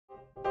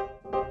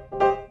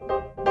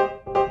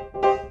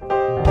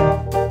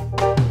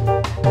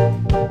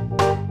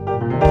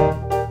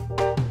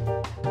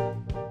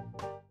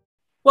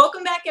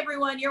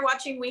everyone. You're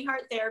watching We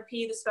Heart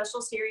Therapy, the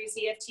special series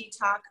EFT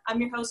Talk. I'm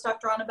your host,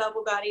 Dr. Anabelle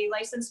Bugatti,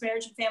 licensed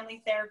marriage and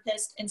family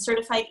therapist and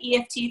certified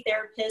EFT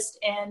therapist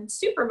and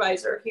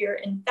supervisor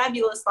here in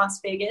fabulous Las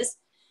Vegas.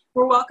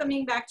 We're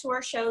welcoming back to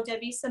our show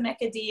Debi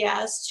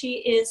Scimeca-Diaz. She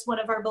is one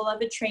of our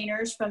beloved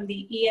trainers from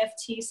the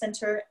EFT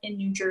Center in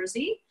New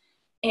Jersey,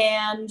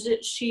 and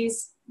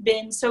she's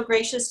been so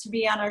gracious to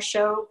be on our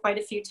show quite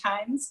a few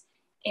times.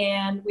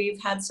 And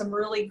we've had some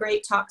really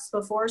great talks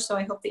before, so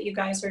I hope that you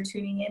guys are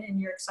tuning in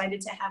and you're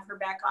excited to have her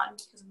back on,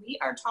 because we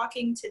are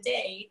talking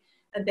today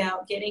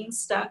about getting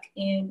stuck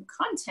in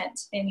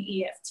content in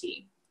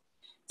EFT.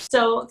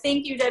 So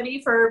thank you,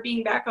 Debi, for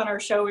being back on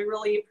our show. We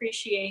really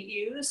appreciate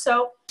you.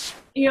 So,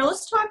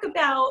 let's talk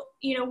about,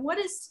 what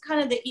is kind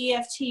of the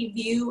EFT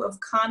view of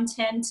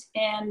content,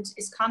 and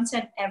is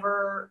content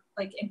ever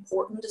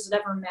important? Does it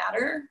ever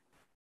matter?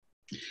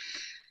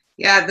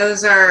 Yeah,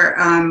 those are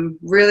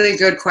really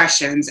good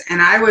questions.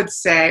 And I would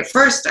say,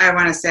 first, I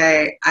want to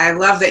say, I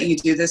love that you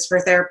do this for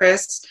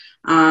therapists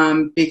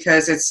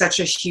because it's such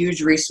a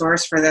huge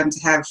resource for them to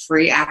have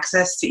free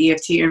access to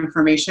EFT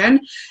information.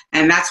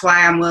 And that's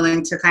why I'm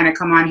willing to kind of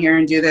come on here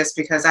and do this,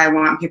 because I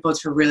want people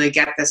to really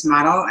get this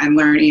model and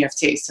learn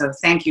EFT. So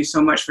thank you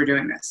so much for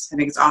doing this. I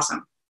think it's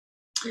awesome.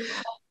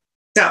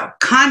 So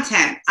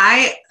content,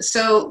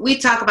 so we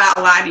talk about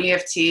a lot in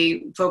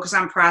EFT, focus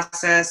on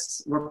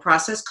process, we're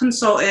process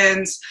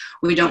consultants,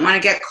 we don't want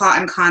to get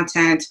caught in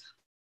content.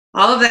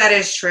 All of that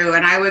is true.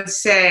 And I would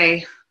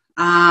say,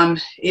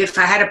 if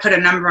I had to put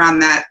a number on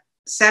that,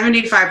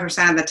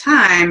 75% of the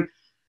time,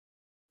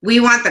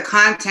 we want the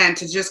content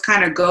to just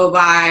kind of go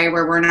by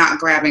where we're not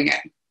grabbing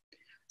it.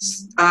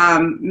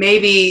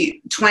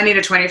 Maybe 20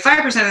 to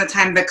 25% of the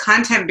time, the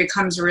content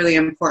becomes really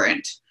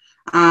important.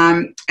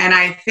 And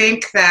I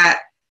think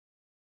that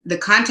the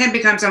content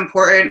becomes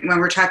important when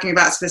we're talking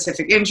about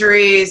specific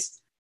injuries.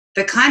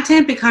 The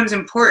content becomes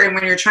important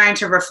when you're trying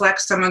to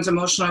reflect someone's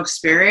emotional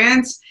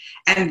experience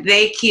and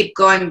they keep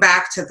going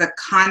back to the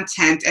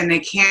content and they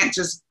can't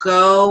just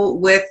go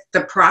with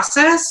the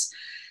process.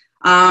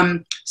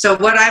 So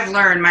what I've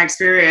learned, my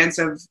experience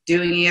of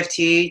doing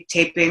EFT,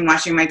 taping,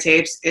 watching my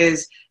tapes,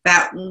 is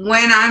that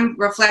when I'm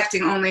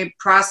reflecting only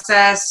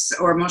process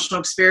or emotional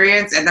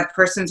experience and the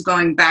person's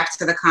going back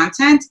to the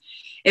content,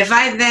 if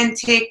I then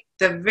take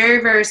the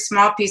very, very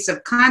small piece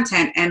of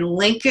content and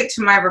link it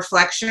to my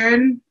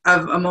reflection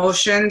of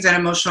emotions and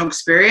emotional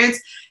experience,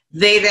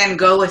 they then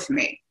go with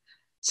me.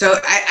 So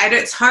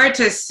it's hard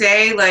to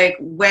say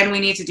when we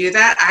need to do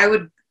that. I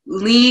would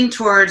lean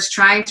towards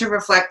trying to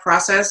reflect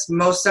process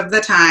most of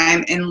the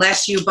time,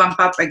 unless you bump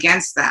up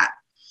against that.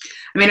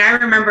 I mean, I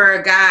remember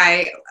a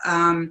guy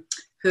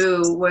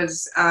who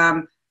was,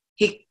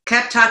 he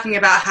kept talking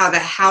about how the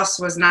house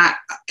was not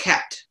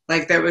kept.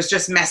 That was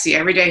just messy.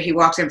 Every day he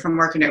walked in from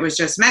work and it was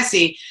just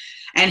messy.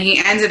 And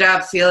he ended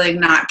up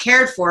feeling not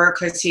cared for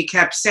because he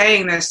kept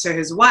saying this to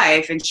his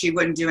wife and she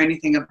wouldn't do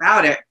anything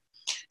about it.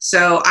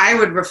 So I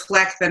would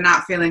reflect the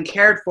not feeling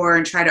cared for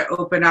and try to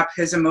open up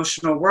his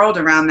emotional world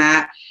around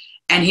that.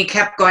 And he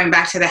kept going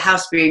back to the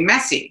house being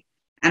messy.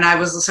 And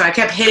so I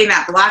kept hitting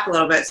that block a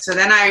little bit. So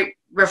then I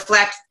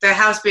reflect the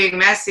house being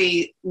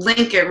messy,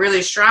 link it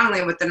really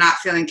strongly with the not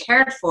feeling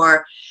cared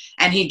for,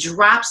 and he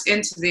drops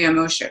into the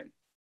emotion.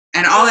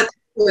 And all it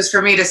was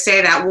for me to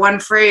say that one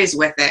phrase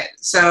with it.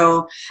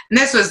 So, and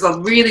this was a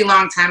really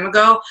long time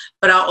ago,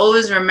 but I'll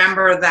always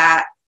remember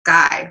that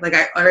guy.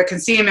 I can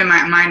see him in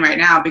my mind right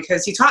now,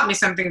 because he taught me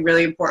something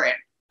really important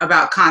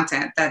about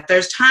content, that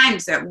there's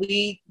times that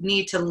we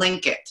need to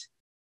link it.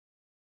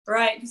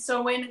 Right.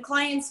 So when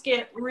clients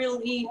get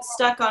really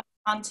stuck on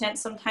content,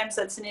 sometimes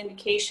that's an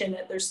indication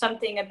that there's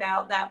something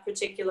about that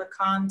particular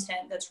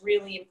content that's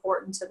really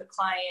important to the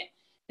client.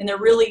 And they're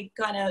really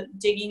kind of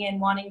digging in,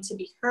 wanting to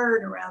be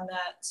heard around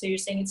that. So you're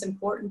saying it's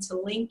important to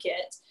link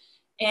it.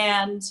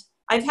 And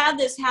I've had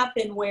this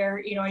happen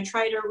where, I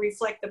try to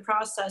reflect the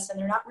process and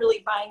they're not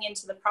really buying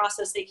into the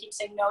process. They keep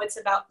saying, no, it's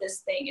about this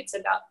thing. It's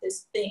about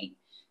this thing.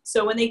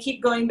 So when they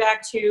keep going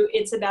back to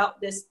it's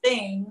about this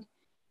thing,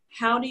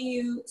 how do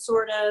you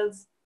sort of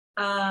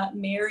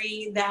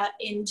marry that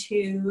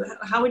into,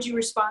 how would you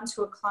respond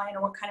to a client,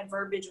 or what kind of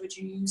verbiage would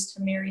you use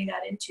to marry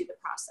that into the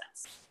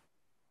process?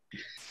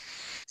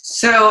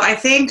 So I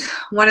think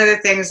one of the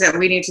things that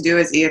we need to do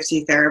as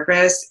EFT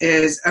therapists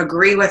is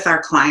agree with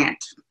our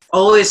client,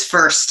 always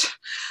first.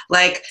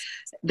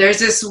 There's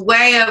this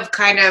way of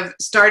kind of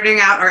starting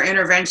out our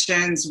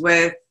interventions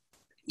with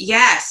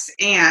yes,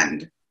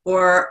 and,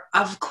 or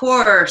of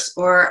course,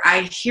 or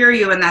I hear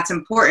you and that's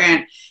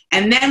important.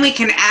 And then we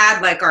can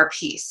add our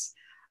piece.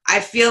 I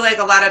feel like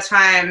a lot of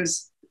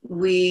times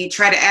we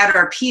try to add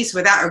our piece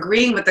without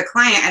agreeing with the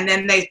client, and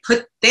then they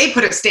put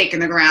a stake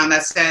in the ground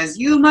that says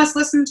you must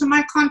listen to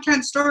my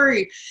content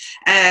story,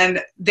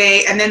 and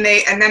then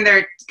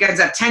there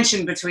gets up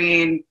tension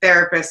between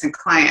therapist and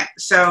client.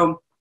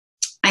 So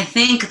I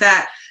think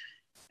that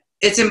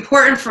it's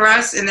important for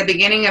us in the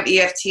beginning of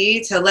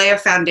EFT to lay a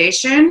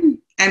foundation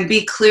and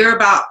be clear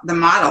about the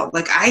model.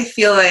 I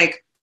feel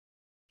like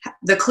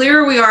the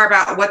clearer we are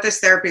about what this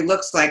therapy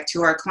looks like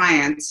to our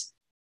clients,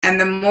 and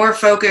the more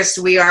focused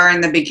we are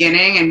in the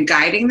beginning and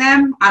guiding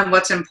them on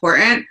what's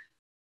important,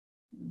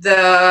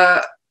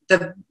 the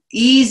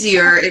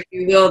easier, if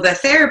you will, the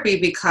therapy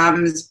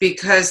becomes,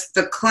 because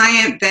the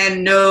client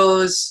then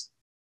knows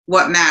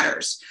what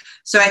matters.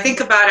 So I think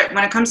about it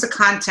when it comes to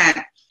content.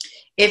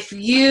 If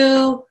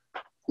you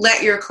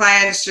let your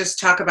clients just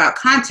talk about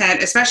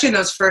content, especially in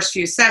those first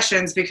few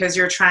sessions, because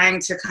you're trying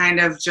to kind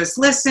of just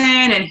listen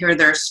and hear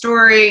their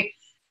story,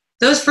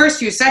 those first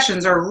few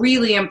sessions are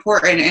really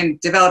important in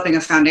developing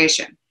a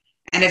foundation.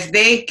 And if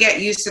they get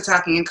used to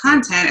talking in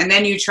content, and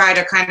then you try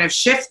to kind of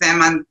shift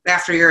them on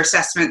after your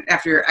assessment,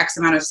 after your X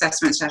amount of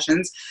assessment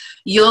sessions,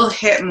 you'll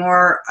hit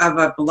more of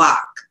a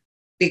block,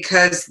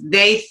 because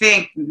they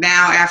think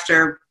now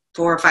after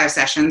 4 or 5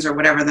 sessions or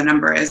whatever the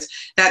number is,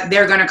 that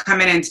they're going to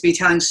come in and to be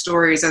telling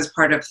stories as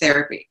part of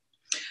therapy.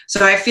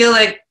 So I feel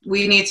like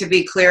we need to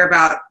be clear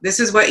about, this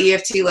is what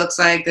EFT looks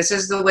like. This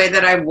is the way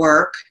that I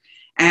work.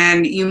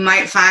 And you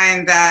might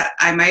find that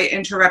I might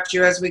interrupt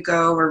you as we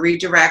go or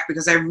redirect,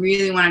 because I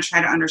really want to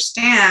try to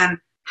understand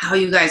how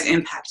you guys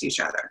impact each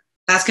other.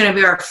 That's going to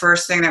be our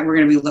first thing that we're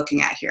going to be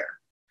looking at here.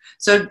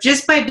 So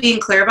just by being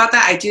clear about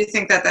that, I do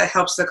think that that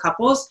helps the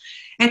couples.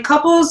 And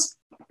couples,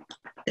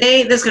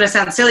 this is going to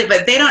sound silly,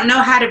 but they don't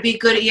know how to be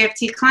good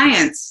EFT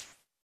clients.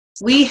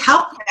 We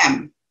help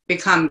them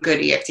become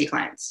good EFT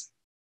clients.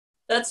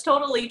 That's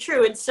totally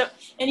true.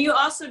 And you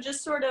also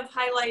just sort of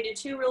highlighted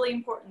 2 really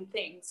important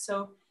things.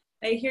 So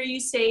I hear you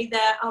say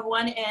that on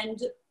one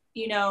end,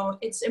 you know,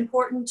 it's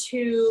important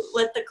to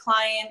let the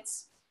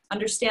clients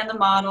understand the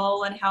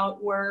model and how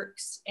it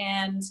works.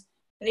 And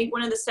I think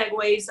one of the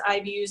segues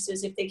I've used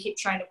is, if they keep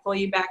trying to pull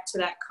you back to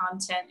that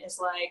content, is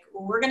like,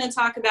 well, we're going to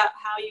talk about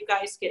how you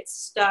guys get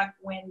stuck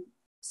when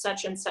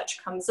such and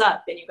such comes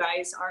up and you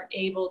guys aren't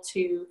able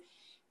to,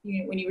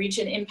 when you reach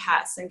an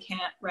impasse and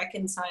can't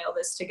reconcile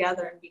this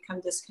together and become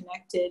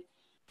disconnected.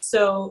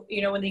 So,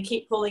 you know, when they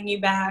keep pulling you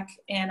back,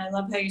 and I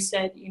love how you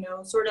said, you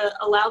know, sort of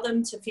allow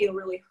them to feel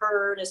really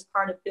heard as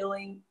part of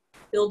building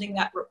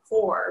that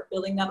rapport,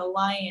 building that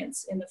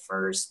alliance in the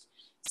first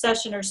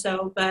session or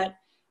so. But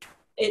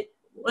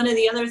one of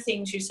the other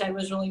things you said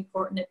was really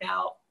important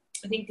about,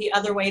 I think the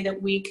other way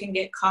that we can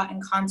get caught in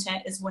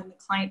content is when the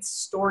clients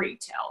story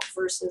tell,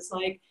 versus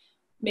like,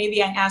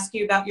 maybe I ask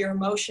you about your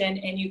emotion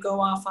and you go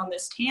off on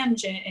this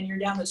tangent and you're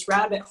down this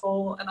rabbit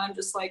hole. And I'm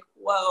just like,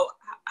 whoa,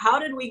 how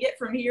did we get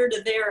from here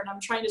to there? And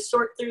I'm trying to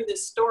sort through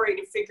this story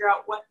to figure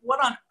out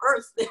what on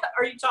earth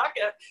are you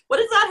talking about? What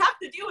does that have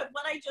to do with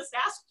what I just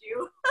asked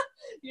you?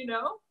 You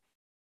know?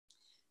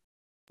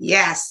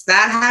 Yes,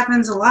 that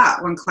happens a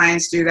lot when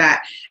clients do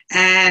that.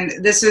 And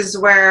this is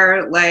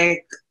where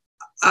like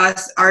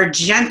our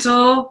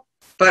gentle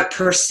but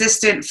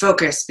persistent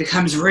focus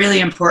becomes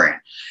really important,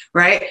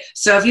 right?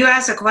 So if you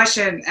ask a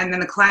question and then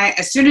the client,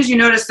 as soon as you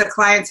notice the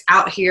client's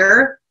out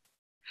here,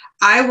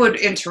 I would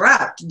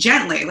interrupt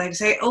gently, like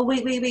say, oh,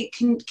 wait,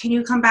 can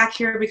you come back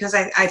here? Because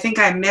I think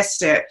I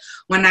missed it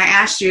when I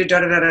asked you,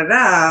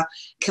 da-da-da-da-da.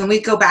 Can we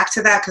go back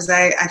to that? Because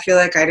I feel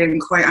like I didn't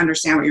quite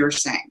understand what you were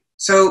saying.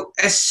 So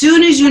as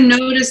soon as you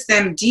notice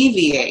them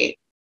deviate,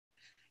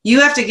 you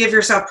have to give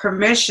yourself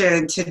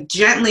permission to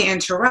gently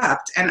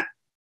interrupt. And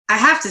I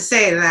have to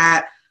say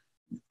that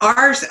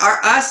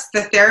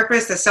the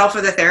therapist, the self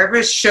of the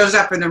therapist shows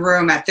up in the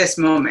room at this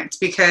moment,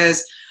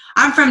 because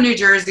I'm from New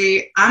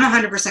Jersey. I'm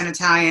 100%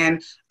 Italian.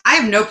 I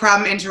have no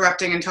problem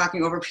interrupting and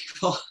talking over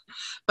people,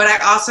 but I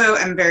also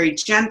am very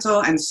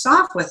gentle and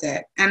soft with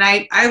it. And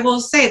I will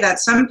say that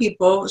some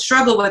people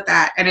struggle with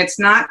that. And it's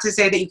not to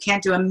say that you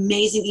can't do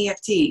amazing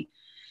EFT.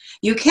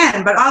 You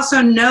can, but also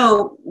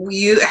know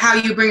how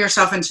you bring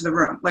yourself into the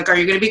room. Like, are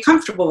you going to be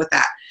comfortable with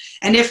that?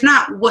 And if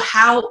not,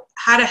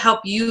 how to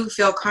help you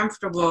feel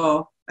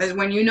comfortable is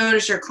when you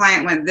notice your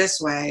client went this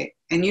way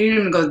and you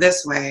didn't go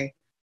this way,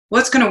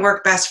 what's going to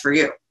work best for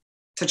you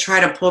to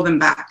try to pull them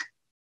back?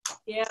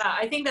 Yeah,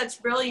 I think that's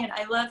brilliant.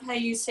 I love how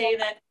you say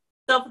that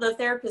self of the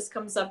therapist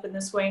comes up in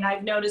this way. And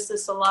I've noticed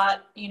this a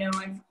lot. You know,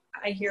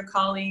 I hear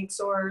colleagues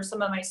or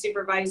some of my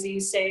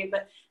supervisees say,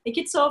 but they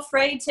get so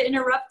afraid to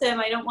interrupt them.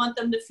 I don't want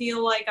them to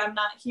feel like I'm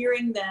not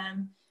hearing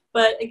them.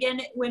 But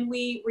again, when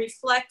we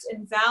reflect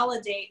and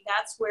validate,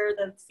 that's where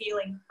the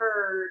feeling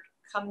heard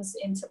comes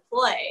into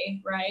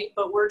play, right?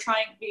 But we're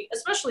trying to be,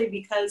 especially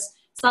because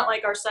it's not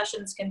like our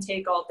sessions can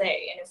take all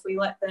day. And if we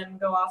let them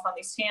go off on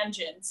these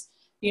tangents,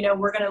 you know,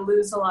 we're going to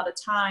lose a lot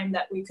of time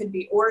that we could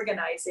be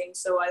organizing.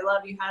 So I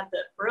love you had the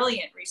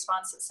brilliant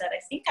response that said, I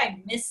think I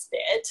missed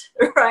it,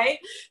 right?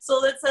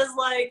 So that says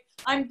like,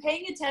 I'm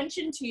paying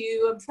attention to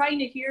you. I'm trying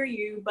to hear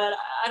you, but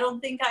I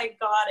don't think I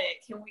got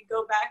it. Can we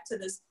go back to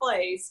this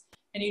place?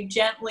 And you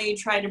gently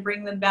try to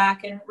bring them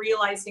back, and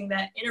realizing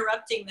that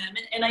interrupting them.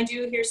 And I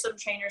do hear some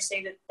trainers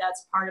say that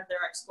that's part of their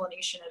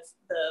explanation of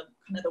the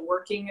kind of the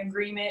working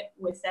agreement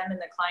with them and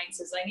the clients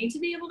is I need to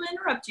be able to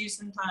interrupt you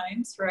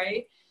sometimes,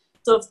 right?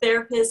 So if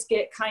therapists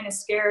get kind of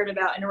scared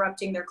about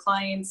interrupting their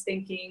clients,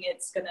 thinking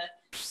it's going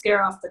to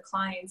scare off the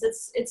clients,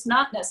 it's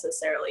not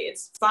necessarily.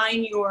 It's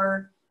find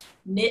your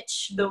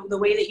niche the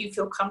way that you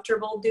feel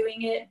comfortable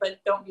doing it, but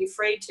don't be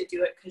afraid to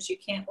do it, because you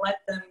can't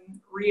let them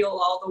reel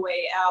all the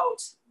way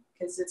out,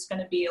 because it's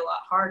going to be a lot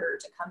harder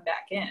to come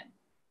back in.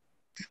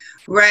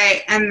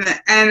 Right. And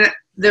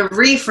the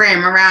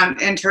reframe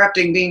around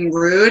interrupting being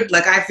rude,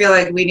 like I feel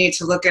like we need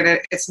to look at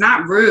it. It's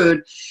not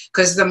rude,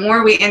 because the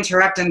more we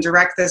interrupt and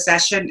direct the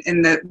session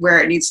in where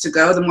it needs to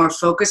go, the more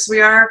focused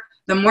we are,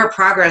 the more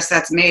progress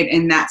that's made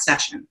in that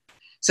session.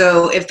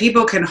 So if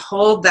people can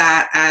hold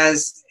that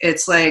as,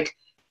 it's like,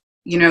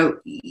 you know,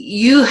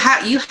 you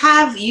have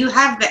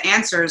the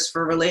answers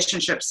for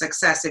relationship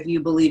success if you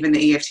believe in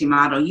the EFT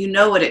model. You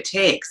know what it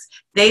takes.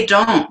 They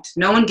don't.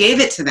 No one gave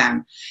it to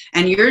them.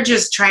 And you're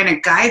just trying to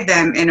guide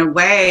them in a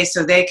way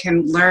so they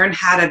can learn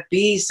how to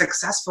be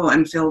successful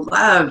and feel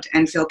loved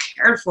and feel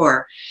cared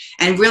for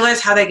and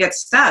realize how they get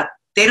stuck.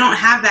 They don't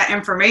have that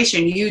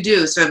information. You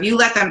do. So if you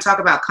let them talk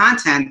about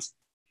content,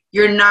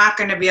 you're not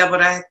going to be able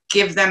to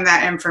give them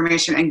that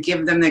information and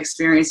give them the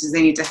experiences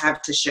they need to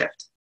have to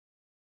shift.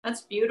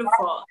 That's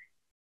beautiful.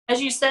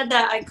 As you said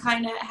that, I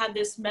kind of had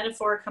this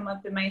metaphor come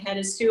up in my head,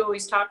 as Sue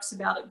always talks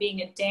about it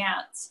being a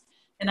dance.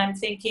 And I'm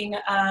thinking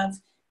of,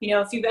 you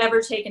know, if you've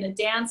ever taken a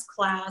dance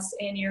class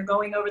and you're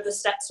going over the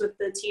steps with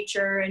the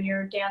teacher, and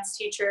your dance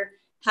teacher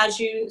has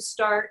you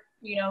start,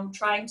 you know,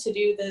 trying to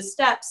do the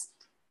steps.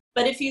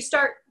 But if you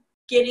start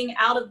getting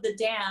out of the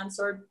dance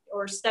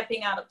or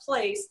stepping out of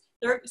place,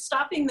 they're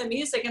stopping the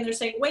music and they're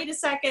saying, wait a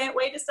second,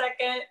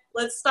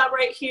 let's stop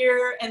right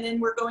here. And then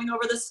we're going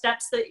over the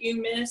steps that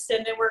you missed,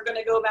 and then we're going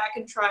to go back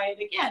and try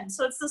it again.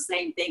 So it's the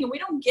same thing. And we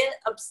don't get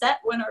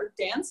upset when our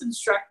dance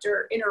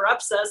instructor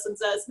interrupts us and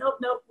says, nope,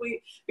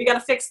 we got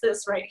to fix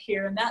this right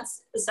here. And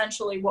that's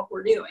essentially what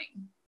we're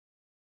doing.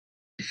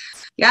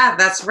 Yeah,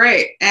 that's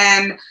right.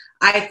 And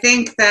I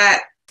think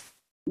that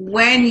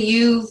when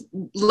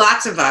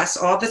lots of us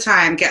all the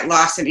time get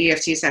lost in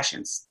EFT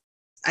sessions.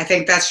 I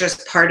think that's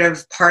just part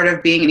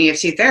of being an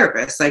EFT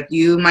therapist. Like,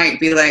 you might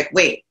be like,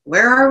 wait,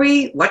 where are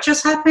we? What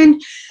just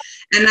happened?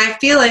 And I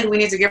feel like we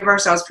need to give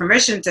ourselves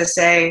permission to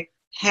say,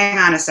 hang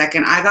on a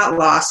second, I got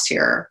lost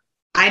here.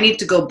 I need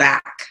to go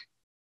back.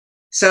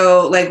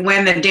 So like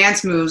when the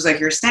dance moves,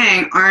 like you're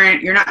saying,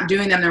 you're not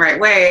doing them the right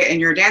way,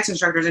 and your dance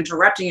instructor is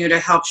interrupting you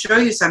to help show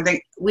you something,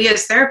 we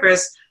as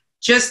therapists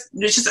just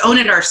own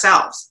it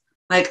ourselves.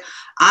 Like,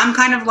 I'm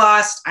kind of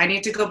lost. I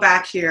need to go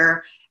back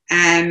here.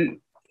 And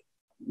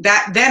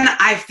then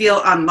I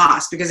feel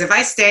unlost, because if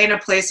I stay in a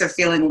place of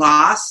feeling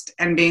lost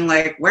and being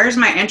like, where's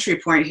my entry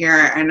point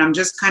here? And I'm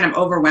just kind of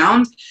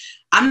overwhelmed.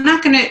 I'm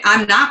not going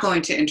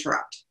to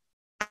interrupt.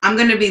 I'm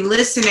going to be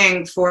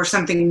listening for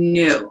something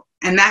new.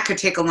 And that could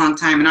take a long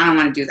time, and I don't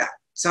want to do that.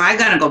 So I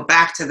got to go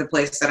back to the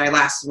place that I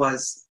last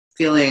was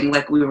feeling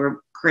like we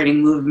were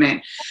creating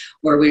movement,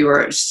 where we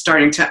were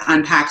starting to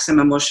unpack some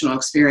emotional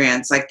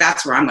experience. Like,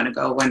 that's where I'm going to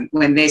go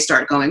when they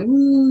start going,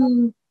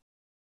 ooh.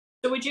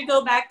 So would you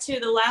go back to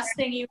the last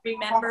thing you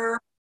remember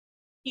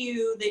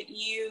that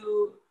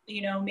you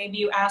know, maybe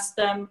you asked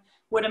them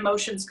what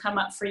emotions come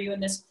up for you in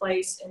this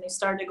place, and they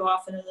started to go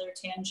off in another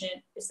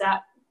tangent. Is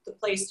that the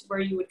place where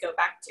you would go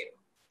back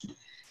to?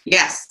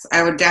 Yes,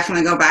 I would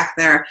definitely go back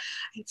there.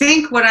 I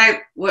think what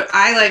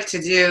I like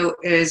to do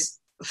is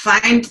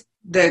find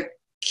the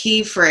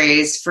key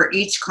phrase for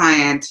each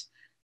client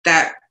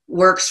that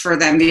works for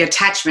them, the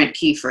attachment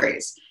key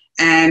phrase.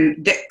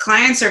 And the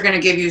clients are going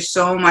to give you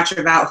so much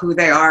about who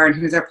they are and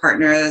who their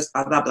partner is,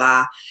 blah, blah,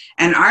 blah.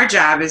 And our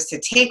job is to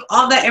take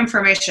all that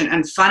information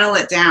and funnel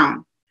it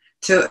down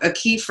to a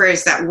key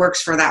phrase that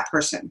works for that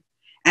person.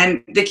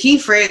 And the key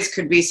phrase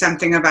could be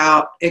something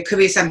about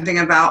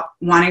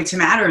wanting to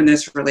matter in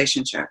this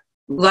relationship,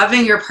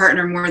 loving your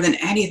partner more than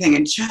anything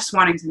and just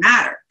wanting to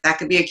matter. That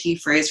could be a key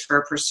phrase for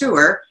a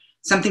pursuer,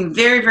 something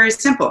very, very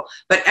simple.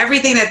 But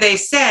everything that they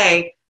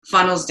say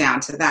funnels down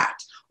to that.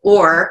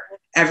 Or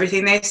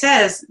everything they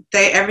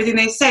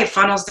say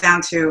funnels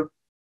down to,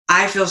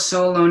 I feel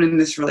so alone in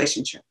this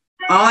relationship.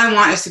 All I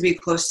want is to be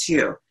close to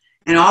you.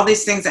 And all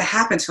these things that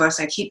happen to us,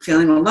 I keep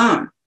feeling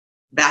alone.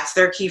 That's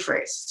their key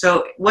phrase.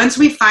 So once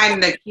we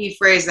find the key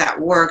phrase that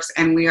works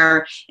and we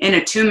are in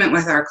attunement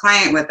with our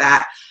client with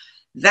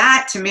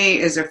that to me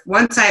is,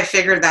 once I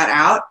figured that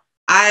out,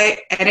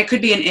 and it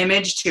could be an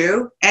image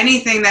too,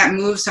 anything that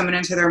moves someone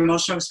into their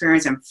emotional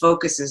experience and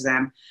focuses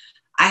them,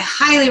 I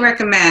highly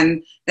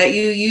recommend that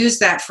you use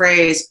that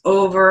phrase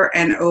over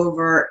and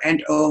over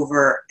and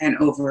over and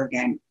over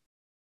again.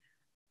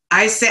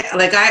 I say,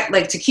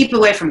 like to keep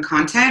away from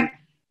content,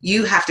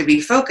 you have to be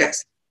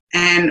focused.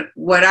 And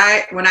when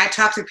I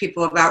talk to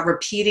people about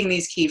repeating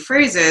these key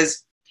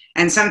phrases,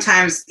 and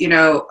sometimes,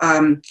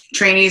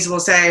 trainees will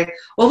say,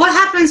 well, what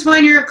happens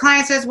when your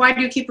client says, why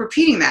do you keep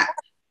repeating that?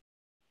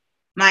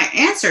 My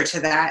answer to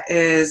that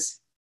is,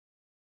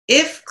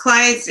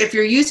 if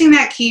you're using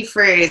that key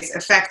phrase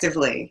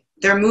effectively,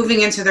 they're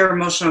moving into their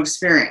emotional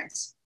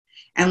experience.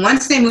 And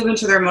once they move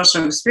into their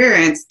emotional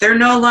experience, they're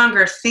no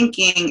longer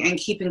thinking and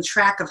keeping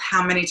track of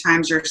how many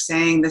times you're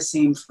saying the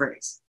same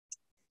phrase.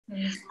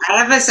 I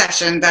have a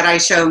session that I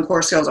show in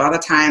Core Skills all the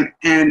time,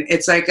 and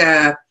it's like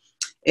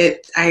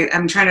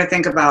I'm trying to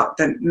think about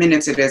the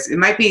minutes it is. It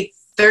might be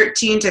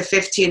 13 to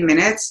 15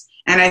 minutes.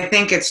 And I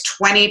think it's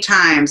 20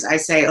 times I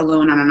say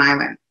alone on an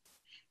island.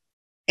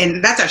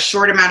 And that's a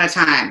short amount of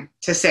time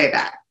to say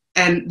that.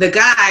 And the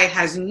guy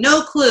has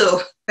no clue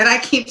that I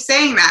keep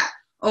saying that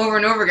over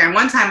and over again.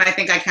 One time I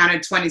think I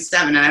counted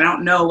 27, and I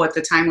don't know what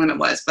the time limit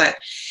was, but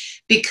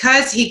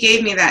because he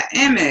gave me that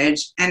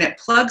image and it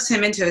plugs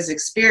him into his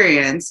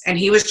experience, and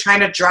he was trying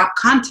to drop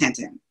content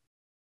in,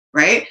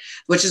 right?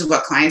 Which is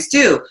what clients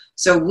do.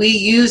 So we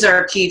use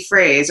our key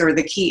phrase or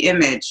the key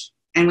image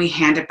and we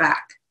hand it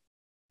back.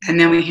 And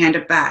then we hand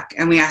it back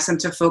and we ask them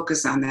to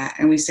focus on that.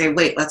 And we say,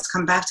 wait, let's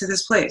come back to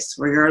this place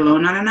where you're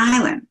alone on an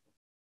island.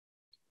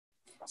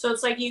 So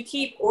it's like you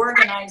keep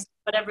organizing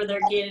whatever they're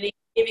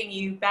giving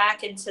you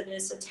back into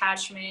this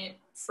attachment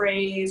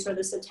phrase or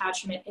this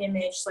attachment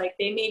image. Like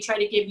they may try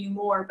to give you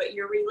more, but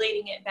you're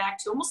relating it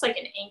back to almost like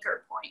an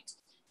anchor point.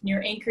 And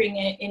you're anchoring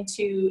it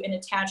into an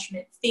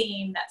attachment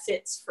theme that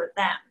fits for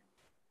them.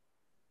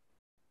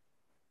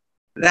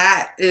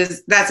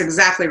 That's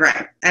exactly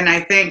right. And I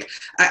think,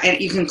 and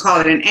you can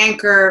call it an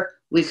anchor.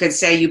 We could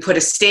say you put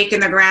a stake in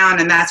the ground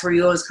and that's where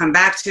you always come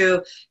back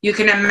to. You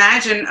can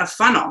imagine a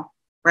funnel,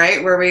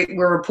 right? Where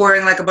we're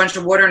pouring like a bunch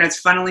of water and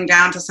it's funneling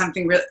down to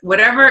something real.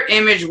 Whatever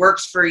image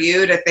works for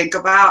you to think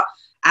about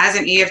as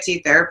an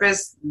EFT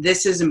therapist,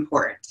 this is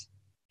important.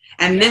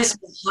 And this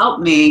will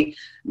help me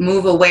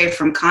move away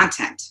from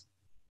content.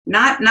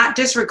 Not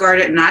disregard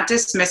it, not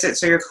dismiss it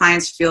so your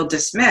clients feel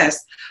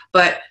dismissed,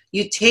 but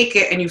you take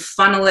it and you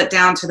funnel it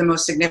down to the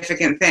most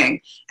significant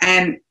thing.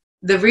 And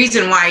the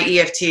reason why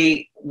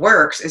EFT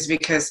works is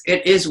because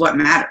it is what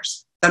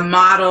matters. The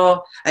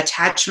model,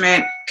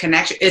 attachment,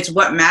 connection, it's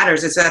what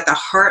matters. It's at the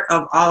heart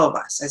of all of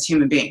us as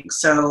human beings.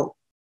 So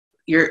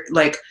you're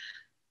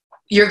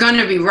going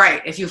to be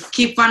right. If you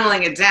keep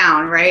funneling it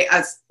down, right,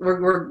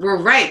 we're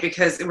right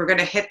because we're going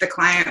to hit the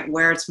client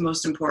where it's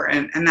most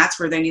important, and that's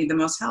where they need the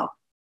most help.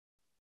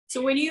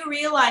 So when you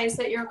realize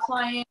that your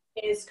client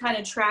is kind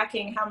of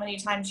tracking how many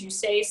times you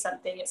say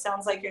something, it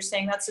sounds like you're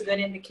saying that's a good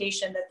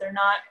indication that they're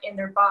not in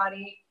their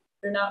body,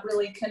 they're not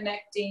really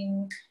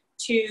connecting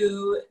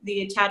to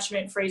the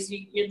attachment phrase,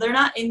 they're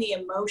not in the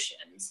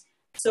emotions.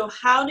 So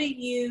how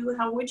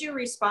would you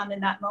respond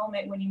in that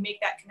moment when you make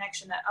that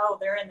connection that, oh,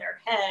 they're in their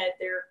head,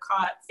 they're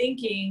caught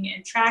thinking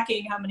and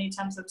tracking how many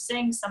times I'm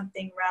saying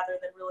something rather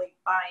than really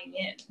buying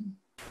in?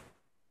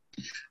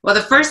 Well,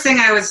 the first thing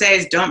I would say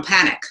is don't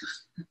panic.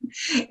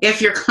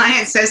 If your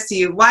client says to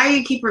you, why do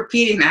you keep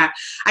repeating that?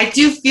 I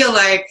do feel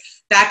like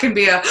that can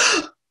be a,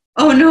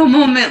 oh no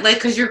moment, like,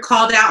 because you're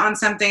called out on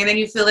something and then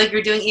you feel like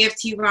you're doing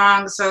EFT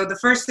wrong. So the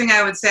first thing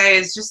I would say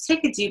is just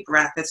take a deep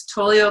breath. It's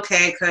totally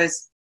okay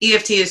because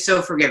EFT is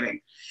so forgiving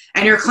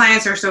and your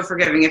clients are so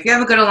forgiving. If you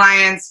have a good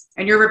alliance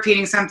and you're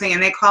repeating something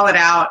and they call it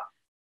out,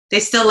 they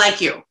still like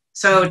you.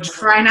 So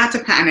try not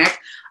to panic.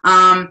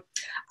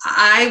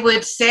 I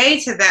would say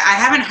to that,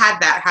 I haven't had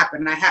that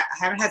happen. I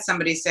haven't had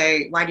somebody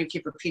say, why do you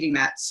keep repeating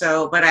that?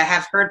 But I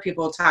have heard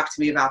people talk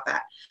to me about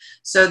that.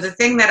 So the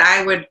thing that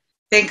I would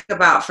think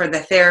about for the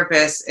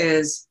therapist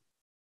is,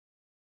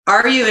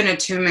 are you in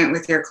attunement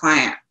with your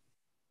client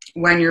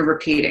when you're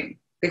repeating?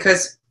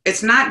 Because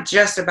it's not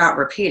just about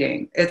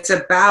repeating. It's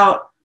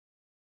about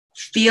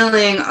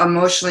feeling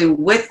emotionally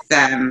with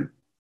them.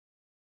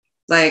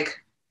 Like,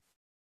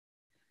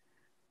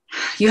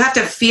 you have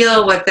to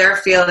feel what they're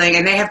feeling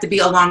and they have to be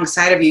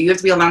alongside of you. You have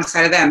to be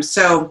alongside of them.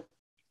 So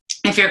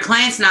if your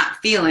client's not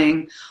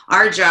feeling,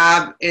 our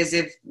job is,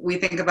 if we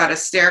think about a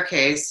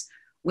staircase,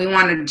 we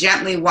want to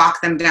gently walk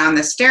them down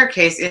the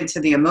staircase into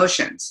the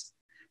emotions.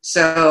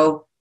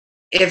 So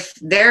if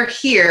they're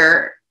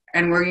here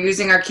and we're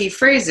using our key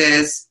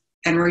phrases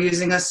and we're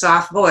using a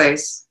soft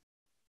voice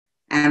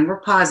and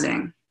we're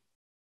pausing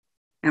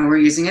and we're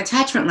using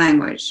attachment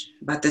language,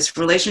 but this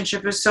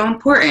relationship is so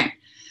important,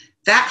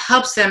 that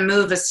helps them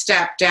move a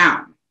step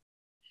down.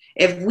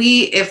 If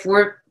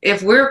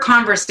we're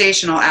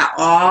conversational at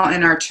all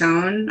in our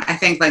tone, I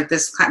think like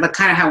this kind of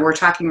how we're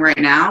talking right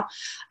now,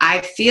 I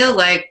feel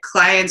like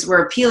clients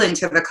were appealing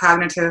to the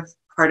cognitive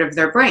part of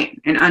their brain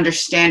and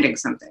understanding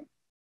something.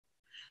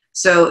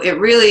 So it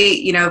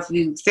really, if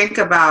you think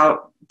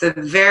about the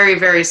very,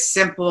 very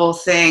simple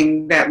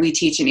thing that we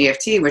teach in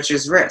EFT, which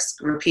is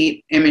risk,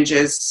 repeat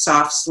images,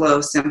 soft,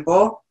 slow,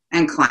 simple,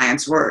 and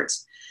clients'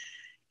 words.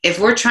 If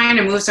we're trying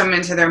to move someone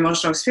into their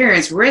emotional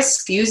experience,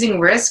 using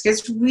risk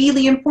is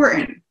really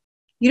important.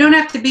 You don't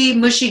have to be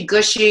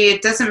mushy-gushy.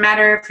 It doesn't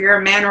matter if you're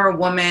a man or a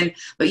woman,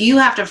 but you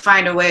have to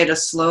find a way to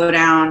slow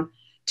down,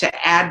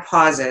 to add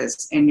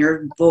pauses in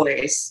your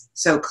voice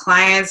so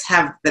clients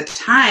have the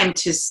time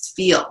to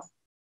feel.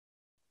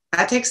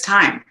 That takes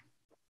time.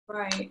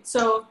 Right.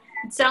 So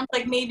it sounds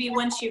like maybe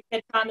once you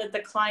get on that the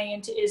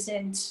client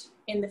isn't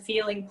in the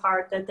feeling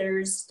part, that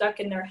they're stuck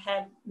in their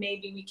head,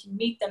 maybe we can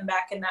meet them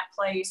back in that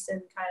place and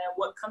kind of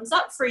what comes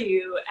up for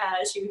you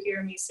as you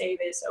hear me say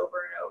this over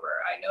and over.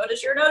 I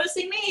notice you're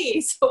noticing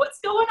me. So what's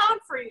going on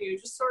for you?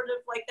 Just sort of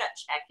like that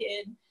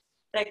check-in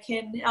that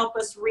can help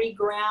us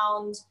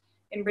reground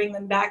and bring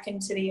them back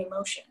into the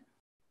emotion.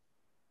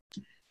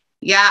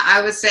 Yeah,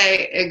 I would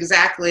say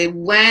exactly.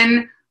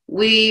 When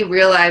we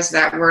realize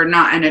that we're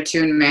not in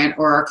attunement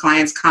or our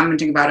clients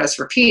commenting about us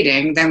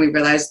repeating, then we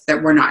realize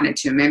that we're not in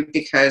attunement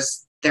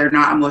because they're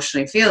not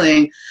emotionally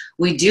feeling.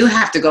 We do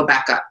have to go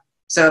back up.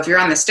 So if you're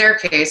on the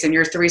staircase and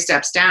you're 3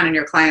 steps down and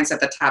your client's at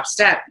the top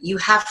step, you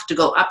have to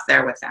go up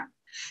there with them.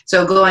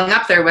 So going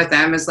up there with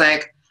them is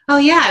like, oh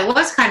yeah, I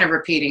was kind of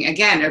repeating.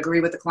 Again,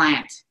 agree with the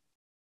client.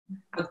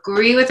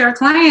 Agree with our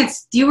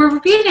clients. You were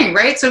repeating,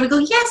 right? So we go,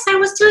 yes, I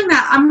was doing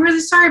that. I'm really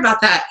sorry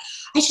about that.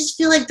 I just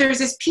feel like there's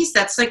this piece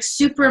that's like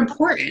super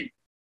important.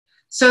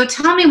 So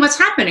tell me what's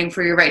happening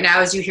for you right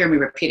now as you hear me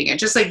repeating it,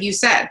 just like you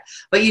said.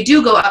 But you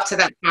do go up to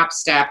that top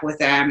step with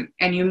them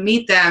and you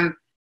meet them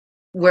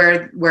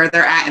where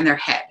they're at in their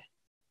head.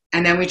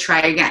 And then we try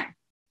again.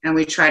 And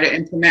we try to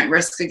implement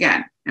risk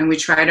again. And we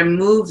try to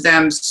move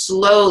them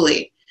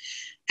slowly.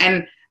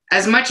 And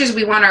as much as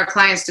we want our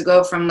clients to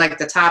go from like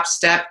the top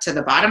step to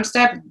the bottom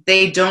step,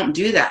 they don't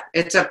do that.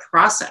 It's a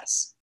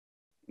process.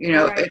 You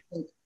know, right.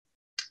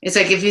 It's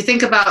like if you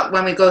think about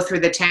when we go through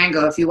the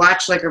tango, if you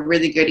watch like a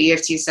really good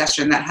EFT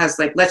session that has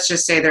like, let's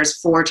just say there's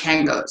 4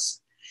 tangos.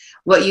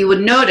 What you would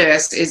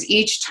notice is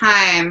each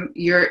time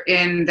you're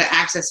in the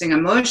accessing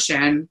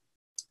emotion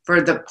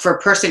for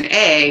person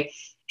A,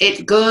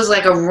 it goes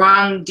like a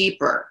rung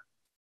deeper.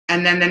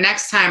 And then the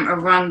next time a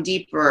rung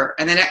deeper.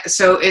 And then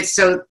so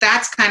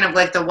that's kind of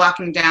like the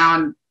walking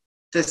down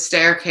the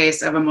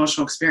staircase of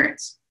emotional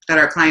experience that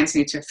our clients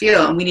need to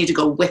feel, and we need to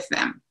go with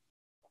them.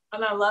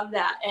 And I love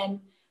that. And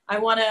I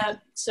want to,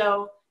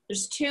 so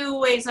there's 2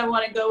 ways I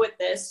want to go with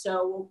this.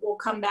 So we'll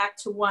come back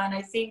to one.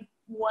 I think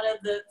one of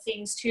the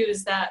things too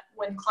is that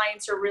when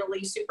clients are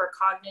really super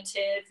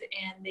cognitive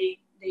and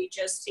they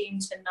just seem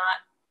to not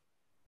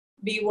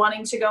be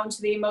wanting to go into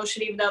the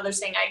emotion, even though they're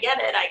saying, I get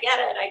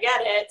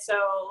it. So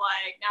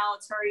like, now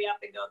let's hurry up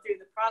and go through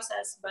the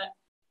process. But,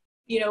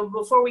 you know,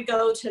 before we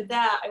go to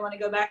that, I want to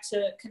go back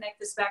to connect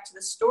this back to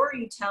the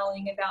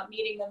storytelling about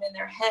meeting them in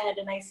their head.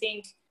 And I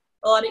think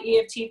a lot of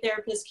EFT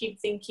therapists keep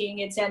thinking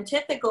it's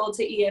antithetical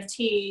to EFT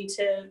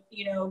to,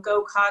 you know,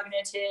 go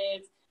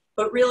cognitive,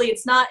 but really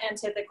it's not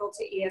antithetical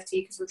to EFT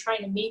because we're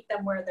trying to meet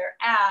them where they're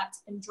at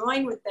and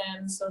join with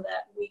them so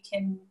that we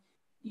can,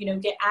 you know,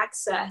 get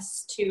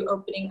access to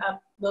opening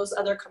up those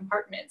other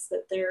compartments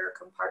that they're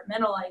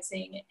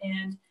compartmentalizing.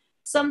 And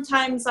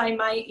sometimes I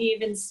might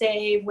even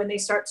say when they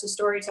start to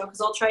storytell,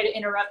 because I'll try to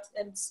interrupt,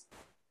 and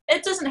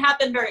it doesn't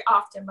happen very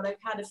often, but I've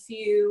had a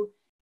few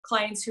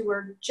clients who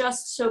were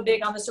just so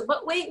big on this,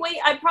 but wait,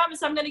 I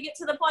promise I'm going to get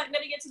to the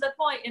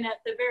point. And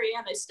at the very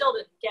end, I still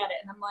didn't get it.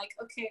 And I'm like,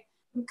 okay,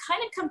 I'm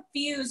kind of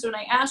confused when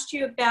I asked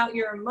you about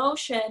your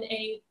emotion and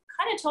you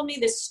kind of told me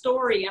this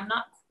story. I'm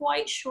not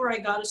quite sure I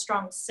got a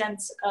strong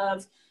sense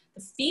of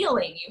the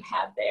feeling you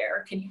had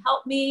there. Can you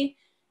help me?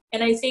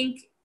 And I think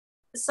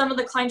some of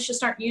the clients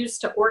just aren't used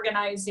to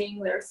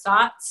organizing their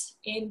thoughts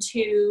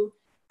into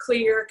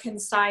clear,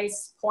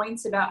 concise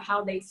points about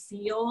how they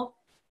feel.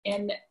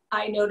 And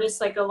I notice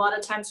like a lot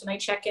of times when I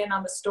check in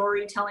on the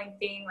storytelling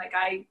thing, like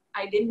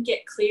I didn't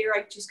get clear.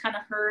 I just kind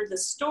of heard the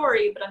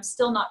story, but I'm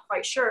still not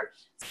quite sure.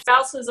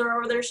 Spouses are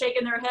over there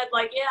shaking their head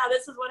like, yeah,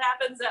 this is what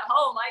happens at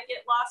home. I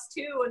get lost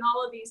too in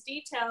all of these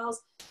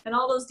details, and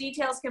all those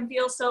details can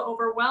feel so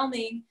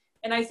overwhelming.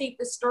 And I think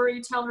the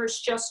storyteller is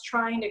just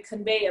trying to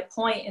convey a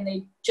point and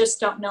they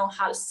just don't know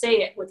how to say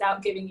it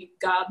without giving you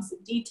gobs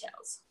of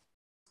details.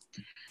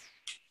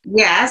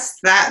 Yes,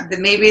 that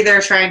maybe they're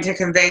trying to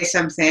convey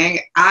something.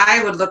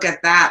 I would look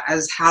at that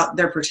as how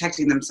they're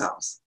protecting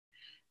themselves.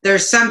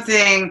 There's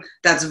something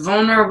that's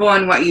vulnerable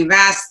in what you've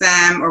asked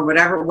them or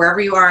whatever, wherever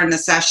you are in the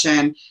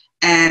session,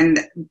 and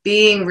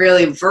being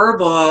really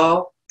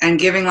verbal and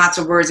giving lots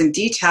of words and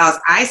details,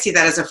 I see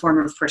that as a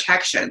form of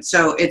protection.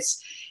 So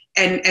it's,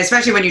 and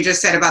especially when you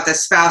just said about the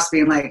spouse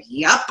being like,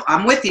 yep,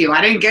 I'm with you. I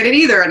didn't get it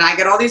either. And I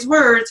get all these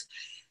words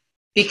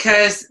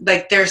because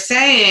like they're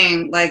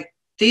saying like,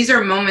 these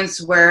are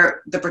moments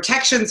where the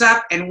protection's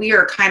up and we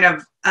are kind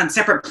of on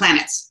separate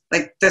planets.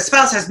 Like the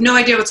spouse has no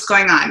idea what's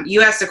going on.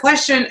 You ask a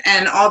question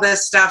and all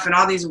this stuff and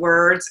all these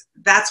words,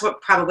 that's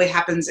what probably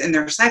happens in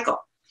their cycle.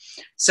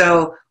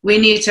 So we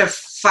need to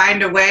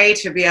find a way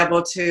to be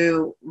able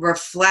to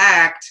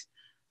reflect,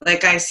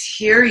 like I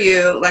hear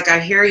you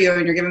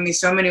and you're giving me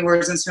so many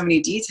words and so many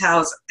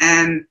details.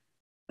 And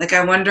like,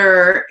 I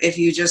wonder if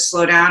you just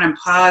slow down and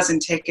pause and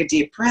take a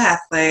deep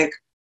breath, like,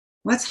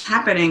 what's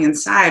happening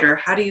inside, or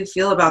how do you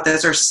feel about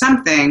this, or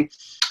something,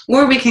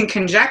 or we can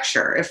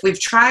conjecture. If we've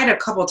tried a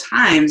couple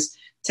times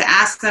to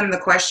ask them the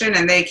question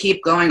and they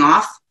keep going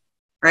off,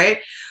 right?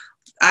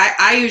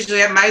 I usually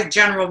have my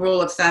general rule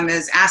of thumb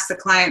is ask the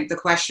client the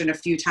question a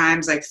few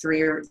times, like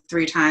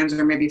three times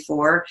or maybe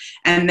 4,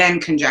 and then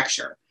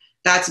conjecture.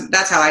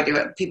 That's how I do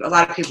it. A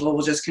lot of people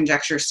will just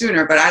conjecture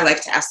sooner, but I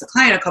like to ask the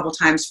client a couple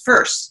times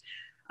first.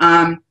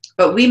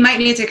 But we might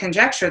need to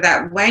conjecture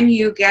that when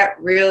you get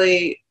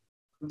really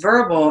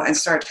verbal and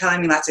start telling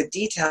me lots of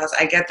details,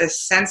 I get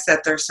this sense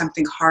that there's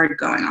something hard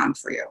going on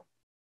for you,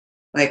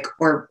 like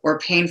or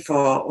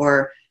painful,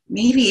 or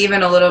maybe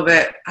even a little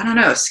bit, I don't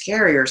know,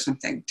 scary or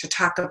something, to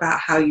talk about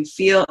how you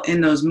feel in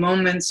those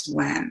moments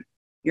when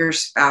your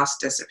spouse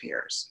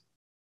disappears.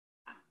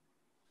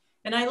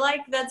 And I like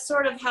that's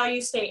sort of how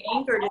you stay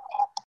anchored,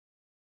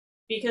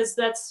 because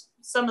that's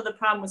some of the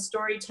problem with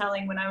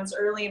storytelling when I was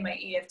early in my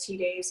EFT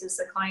days, is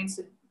the clients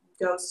would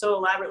go so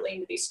elaborately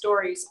into these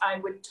stories, I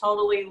would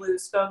totally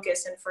lose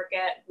focus and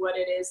forget what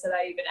it is that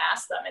I even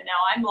asked them. And now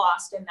I'm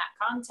lost in that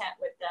content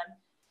with them.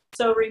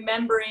 So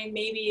remembering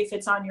maybe if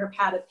it's on your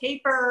pad of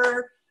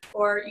paper,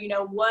 or, you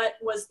know, what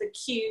was the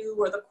cue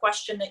or the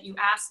question that you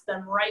asked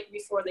them right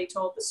before they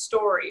told the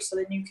story, so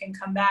then you can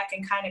come back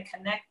and kind of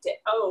connect it.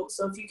 Oh,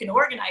 so if you can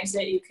organize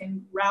it, you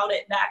can route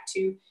it back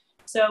to,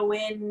 so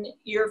when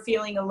you're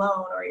feeling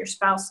alone or your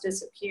spouse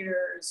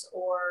disappears,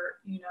 or,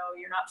 you know,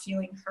 you're not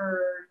feeling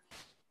heard,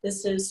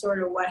 this is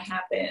sort of what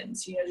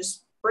happens, you know,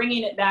 just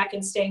bringing it back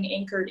and staying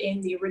anchored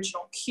in the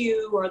original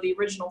cue or the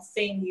original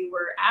thing you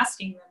were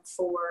asking them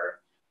for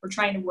or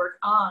trying to work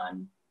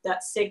on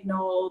that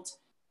signaled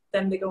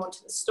them to go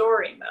into the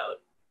story mode.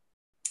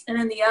 And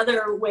then the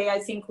other way I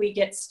think we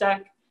get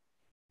stuck,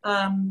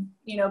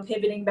 you know,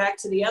 pivoting back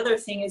to the other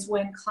thing, is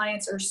when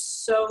clients are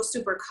so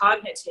super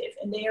cognitive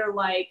and they are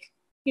like,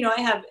 you know, I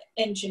have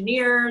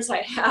engineers,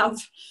 I have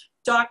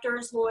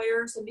doctors,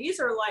 lawyers, and these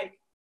are like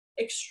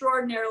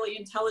extraordinarily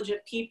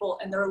intelligent people,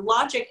 and their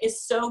logic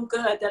is so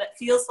good that it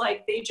feels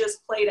like they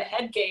just played a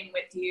head game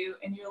with you,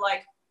 and you're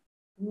like,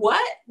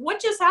 what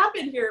just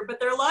happened here? But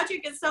their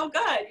logic is so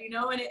good, you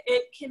know, and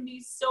it can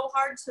be so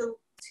hard to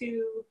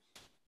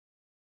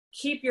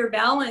keep your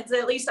balance.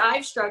 At least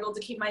I've struggled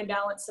to keep my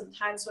balance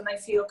sometimes when I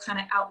feel kind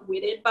of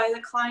outwitted by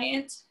the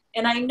client.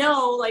 And I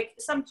know, like,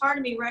 some part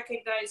of me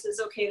recognizes,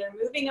 okay, they're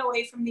moving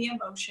away from the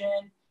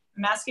emotion.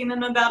 I'm asking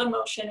them about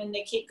emotion and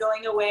they keep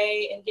going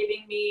away and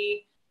giving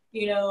me,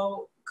 you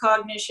know,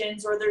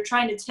 cognitions, or they're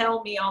trying to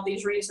tell me all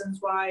these reasons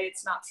why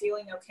it's not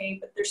feeling okay,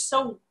 but they're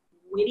so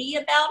witty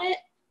about it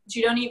that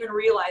you don't even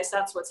realize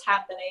that's what's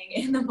happening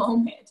in the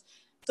moment.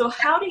 So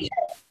how do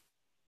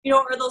you know,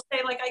 or they'll say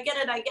like, I get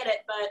it,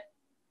 but,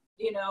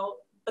 you know,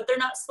 but they're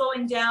not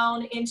slowing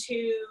down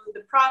into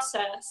the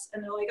process,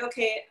 and they're like,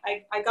 okay,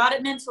 I got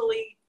it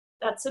mentally,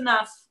 that's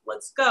enough,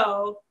 let's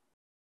go.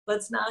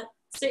 Let's not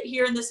sit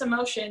here in this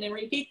emotion and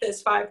repeat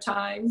this 5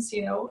 times.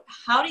 You know,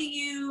 how do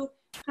you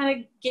kind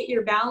of get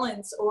your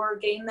balance or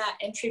gain that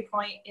entry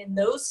point in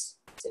those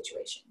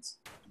situations?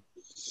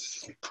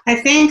 I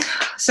think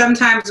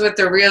sometimes with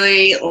the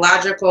really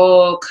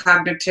logical,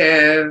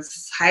 cognitive,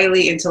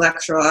 highly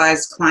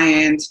intellectualized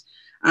client,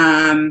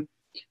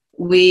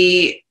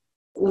 we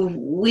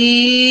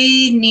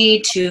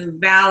need to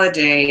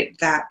validate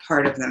that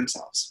part of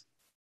themselves.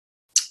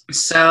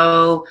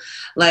 So,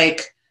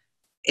 like,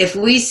 if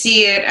we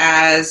see it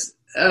as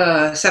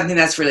something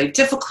that's really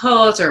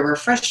difficult, or we're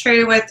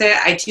frustrated with it,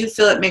 I do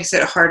feel it makes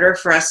it harder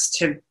for us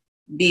to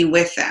be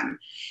with them.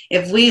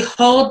 If we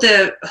hold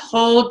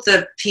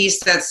the piece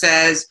that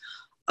says,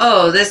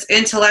 oh, this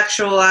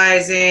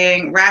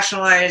intellectualizing,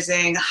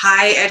 rationalizing,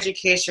 high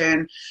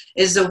education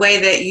is the way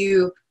that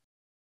you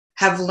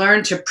have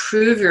learned to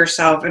prove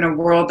yourself in a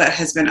world that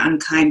has been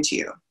unkind to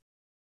you.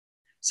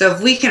 So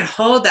if we can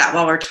hold that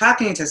while we're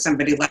talking to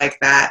somebody like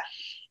that,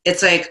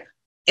 it's like,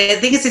 I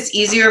think it's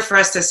easier for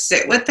us to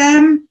sit with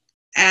them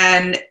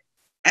and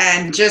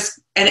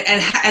just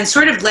and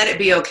sort of let it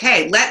be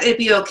okay. Let it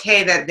be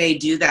okay that they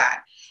do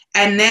that,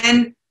 and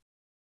then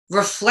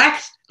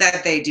reflect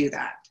that they do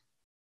that.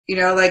 You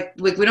know, like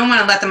we don't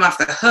want to let them off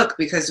the hook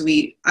because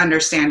we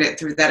understand it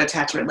through that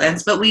attachment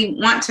lens, but we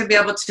want to be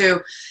able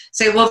to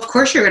say, well, of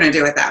course you're going to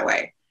do it that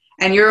way.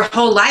 And your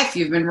whole life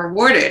you've been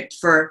rewarded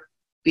for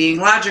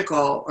being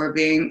logical, or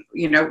being,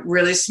 you know,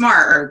 really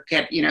smart, or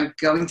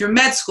going through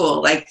med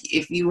school. Like,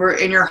 if you were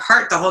in your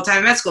heart the whole time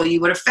in med school, you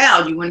would have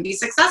failed. You wouldn't be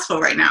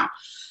successful right now.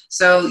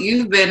 So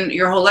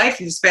your whole life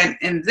you've spent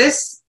in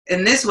this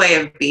way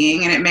of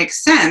being, and it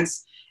makes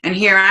sense. And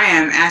here I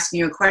am asking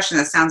you a question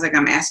that sounds like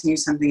I'm asking you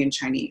something in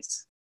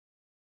Chinese.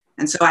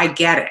 And so I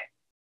get it.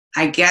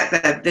 I get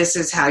that this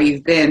is how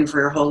you've been for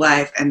your whole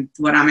life, and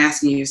what I'm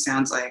asking you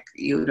sounds like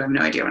you have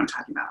no idea what I'm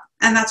talking about.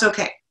 And that's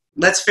okay.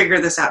 Let's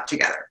figure this out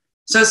together.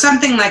 So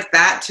something like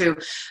that, to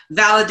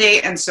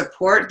validate and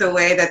support the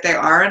way that they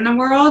are in the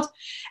world,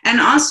 and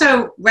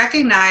also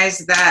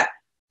recognize that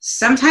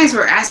sometimes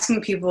we're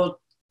asking people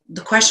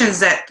the questions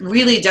that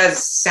really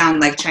does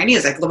sound like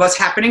Chinese, like, what's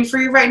happening for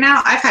you right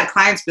now? I've had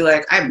clients be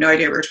like, I have no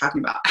idea what we're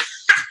talking about.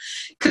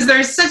 Because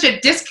there's such a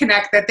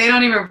disconnect that they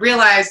don't even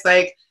realize,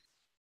 like,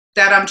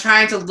 that I'm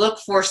trying to look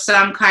for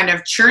some kind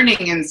of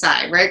churning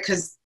inside, right?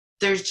 Because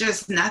there's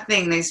just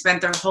nothing. They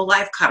spent their whole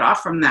life cut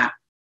off from that.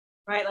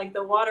 Right, like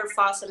the water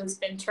faucet has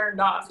been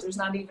turned off. There's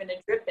not even a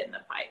drip in the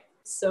pipe.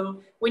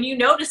 So when you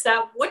notice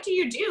that, what do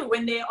you do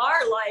when they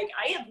are like,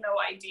 I have no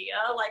idea,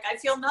 like, I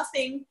feel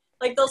nothing?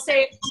 Like, they'll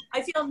say,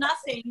 I feel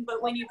nothing,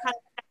 but when you kind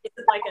of, is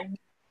it like a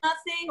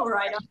nothing, or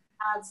I don't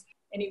have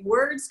any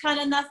words, kind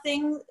of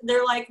nothing?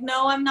 They're like,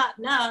 no, I'm not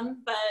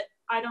numb, but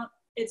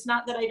it's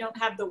not that I don't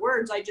have the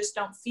words, I just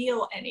don't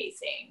feel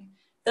anything.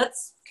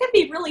 that's can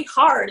be really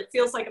hard. It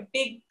feels like a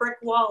big brick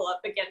wall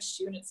up against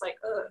you, and it's like,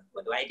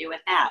 what do I do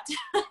with that?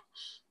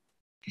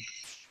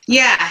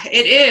 Yeah,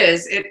 it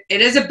is. It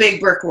is a big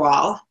brick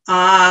wall.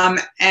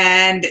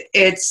 And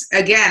it's,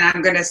 again,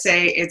 I'm going to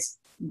say it's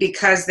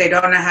because they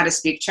don't know how to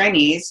speak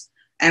Chinese,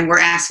 and we're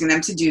asking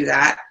them to do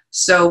that.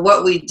 So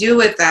what we do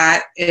with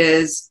that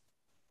is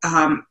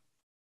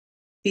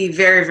be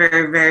very,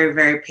 very, very,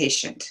 very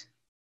patient.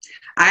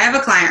 I have a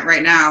client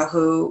right now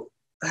who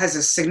has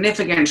a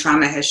significant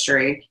trauma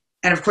history.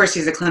 And of course,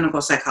 he's a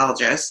clinical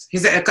psychologist. We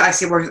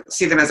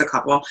see them as a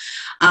couple.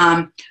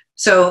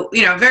 So,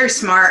 very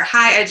smart,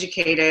 high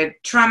educated,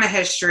 trauma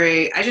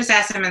history. I just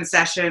asked him in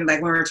session,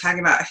 like when we were talking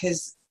about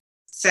his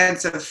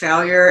sense of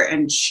failure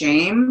and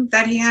shame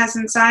that he has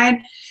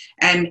inside.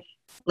 And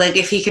like,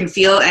 if he can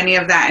feel any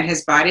of that in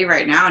his body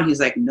right now. And he's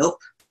like, nope.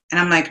 And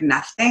I'm like,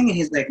 nothing. And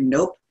he's like,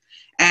 nope.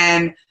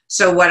 And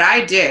so what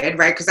I did,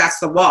 right, because that's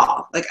the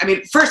wall. Like, I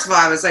mean, first of all,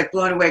 I was like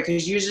blown away,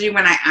 because usually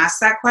when I ask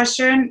that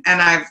question,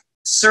 and I've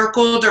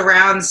circled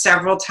around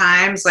several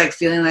times, like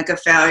feeling like a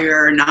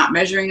failure or not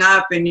measuring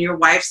up in your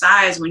wife's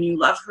eyes when you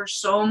love her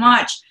so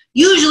much,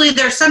 usually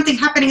there's something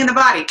happening in the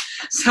body.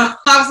 So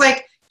I was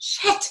like,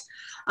 shit.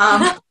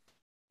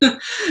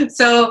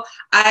 So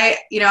I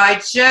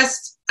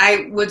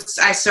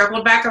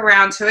circled back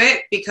around to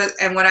it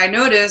and what I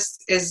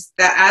noticed is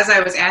that as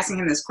I was asking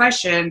him this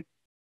question,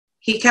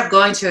 he kept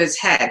going to his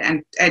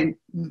head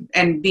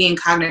and being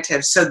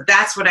cognitive. So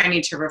that's what I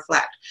need to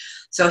reflect.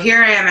 So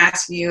here I am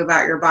asking you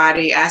about your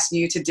body, asking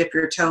you to dip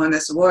your toe in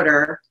this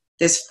water,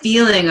 this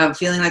feeling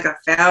like a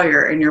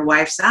failure in your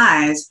wife's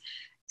eyes,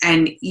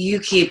 and you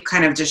keep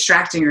kind of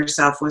distracting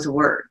yourself with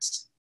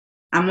words.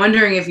 I'm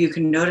wondering if you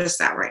can notice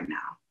that right now.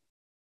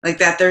 Like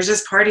that there's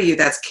this part of you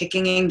that's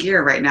kicking in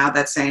gear right now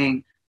that's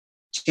saying,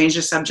 change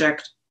the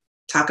subject,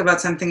 talk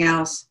about something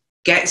else,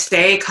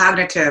 stay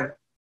cognitive.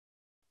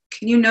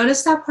 Can you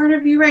notice that part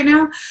of you right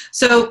now?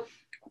 So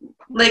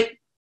like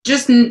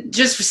just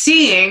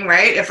seeing,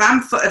 right? If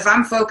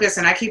I'm focused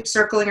and I keep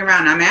circling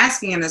around, I'm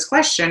asking him this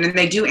question and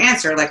they do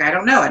answer, like, I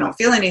don't know, I don't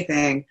feel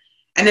anything.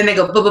 And then they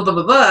go, blah, blah, blah,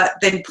 blah, blah,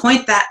 then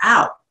point that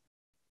out.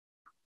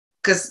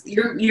 Because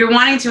you're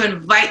wanting to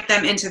invite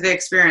them into the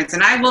experience.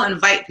 And I will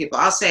invite people.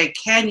 I'll say,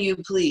 can you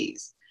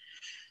please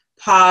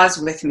pause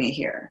with me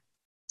here?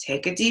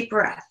 Take a deep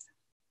breath.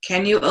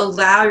 Can you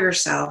allow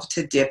yourself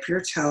to dip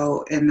your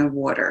toe in the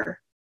water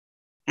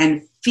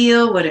and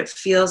feel what it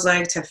feels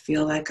like to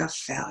feel like a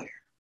failure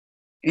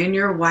in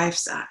your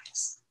wife's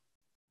eyes?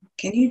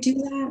 Can you do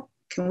that?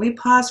 Can we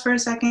pause for a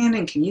second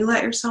and can you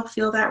let yourself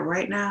feel that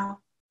right now?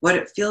 What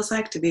it feels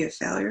like to be a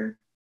failure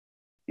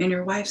in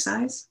your wife's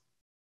eyes?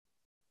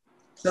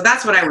 So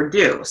that's what I would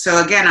do.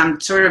 So again, I'm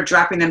sort of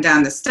dropping them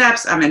down the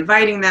steps. I'm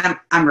inviting them.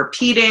 I'm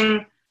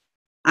repeating.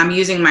 I'm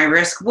using my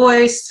risk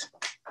voice.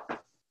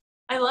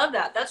 I love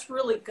that. That's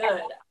really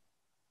good.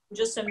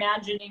 Just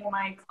imagining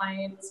my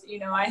clients,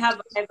 I have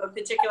a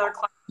particular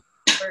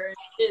client where it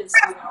is,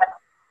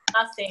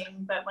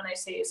 nothing, but when I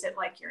say, is it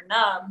like you're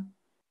numb?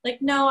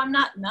 Like, no, I'm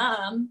not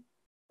numb.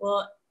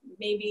 Well,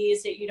 maybe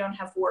is it you don't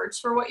have words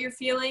for what you're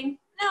feeling?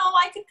 No,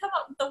 I could come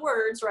up with the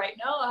words right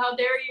now. How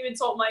dare you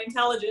insult my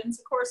intelligence?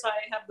 Of course I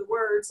have the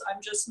words.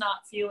 I'm just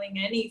not feeling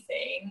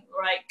anything,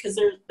 right? Because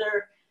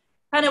they're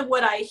kind of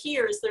what I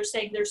hear is they're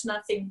saying there's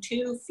nothing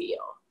to feel.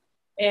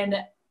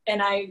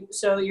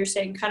 So you're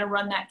saying kind of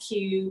run that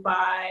cue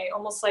by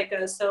almost like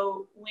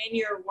so when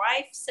your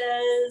wife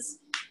says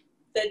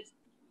that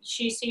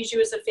she sees you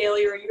as a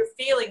failure, you're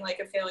feeling like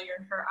a failure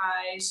in her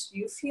eyes,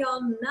 you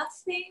feel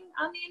nothing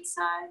on the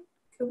inside.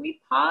 Could we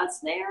pause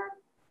there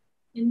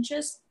and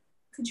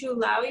could you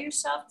allow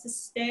yourself to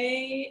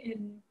stay,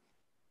 and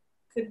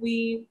could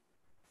we,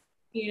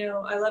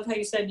 I love how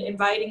you said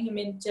inviting him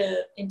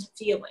into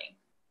feeling,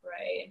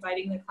 right?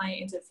 Inviting the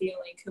client into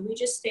feeling. Could we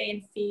just stay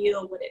and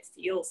feel what it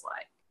feels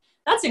like?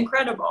 That's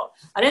incredible.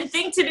 I didn't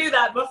think to do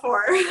that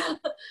before,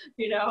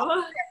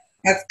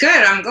 That's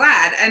good. I'm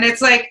glad. And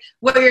it's like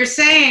what you're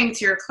saying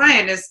to your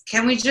client is,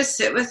 can we just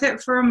sit with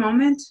it for a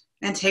moment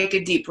and take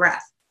a deep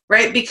breath,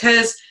 right?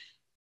 Because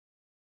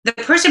the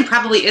person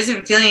probably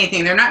isn't feeling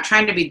anything. They're not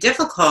trying to be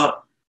difficult.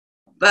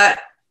 But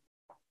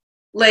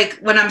like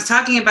when I'm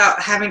talking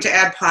about having to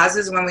add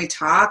pauses when we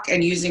talk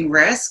and using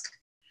risk,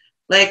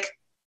 like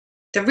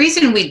the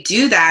reason we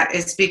do that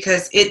is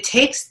because it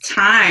takes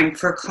time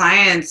for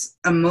clients'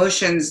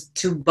 emotions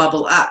to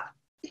bubble up.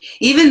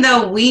 Even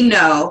though we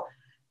know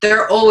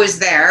they're always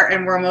there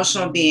and we're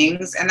emotional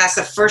beings, and that's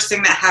the first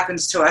thing that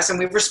happens to us, and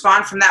we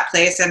respond from that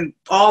place and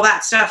all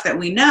that stuff that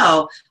we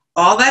know,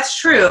 all that's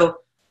true.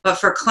 But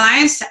for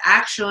clients to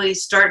actually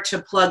start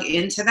to plug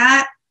into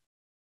that,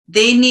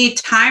 they need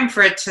time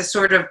for it to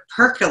sort of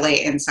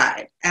percolate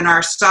inside. And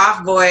our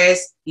soft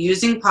voice,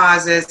 using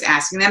pauses,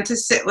 asking them to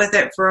sit with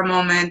it for a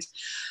moment,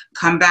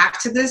 come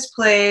back to this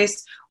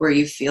place where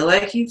you feel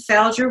like you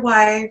failed your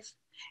wife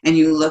and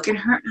you look in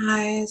her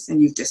eyes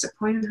and you've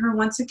disappointed her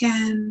once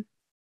again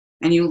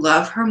and you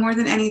love her more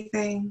than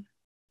anything.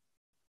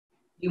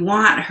 You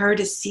want her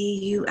to see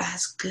you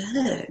as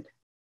good.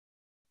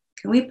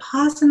 Can we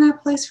pause in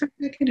that place for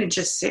a second and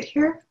just sit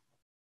here?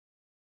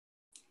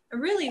 I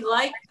really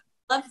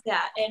love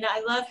that. And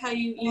I love how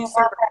you use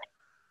the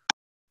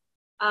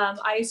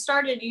I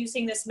started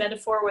using this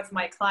metaphor with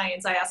my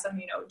clients. I ask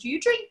them, do you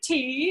drink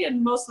tea?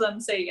 And most of them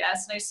say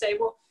yes. And I say,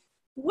 well,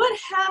 what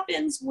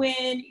happens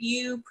when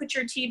you put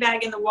your tea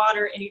bag in the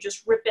water and you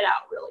just rip it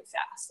out really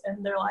fast?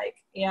 And they're like,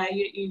 yeah,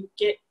 you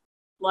get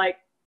like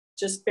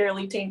just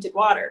barely tainted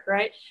water,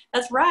 right?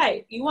 That's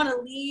right. You want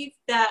to leave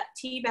that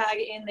tea bag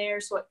in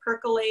there so it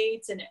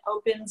percolates and it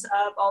opens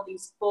up all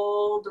these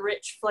bold,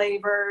 rich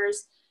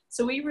flavors.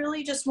 So we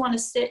really just want to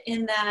sit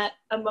in that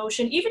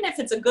emotion, even if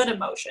it's a good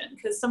emotion,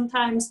 because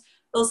sometimes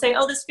they'll say,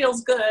 oh, this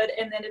feels good.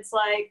 And then it's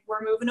like,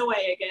 we're moving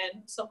away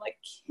again. So I'm like,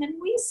 can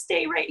we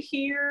stay right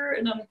here?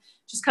 And I'm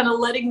just kind of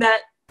letting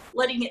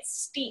it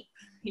steep,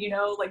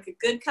 like a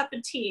good cup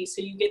of tea.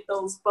 So you get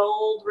those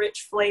bold,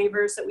 rich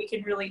flavors that we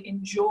can really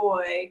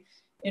enjoy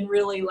and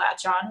really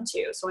latch on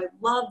to. So I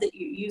love that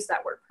you use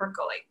that word,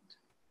 percolate.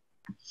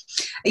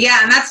 Yeah,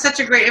 and that's such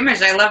a great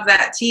image. I love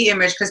that tea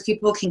image because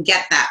people can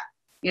get that.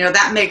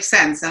 That makes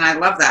sense. And I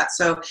love that.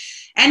 So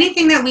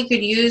anything that we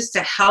could use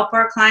to help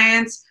our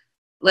clients,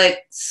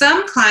 like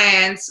some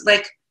clients,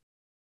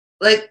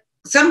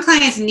 some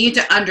clients need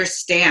to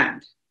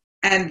understand.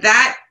 And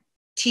that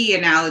tea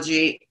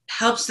analogy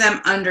helps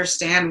them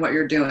understand what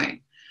you're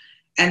doing.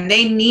 And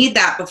they need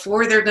that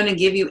before they're going to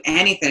give you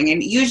anything.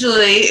 And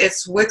usually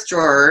it's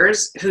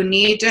withdrawers who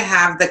need to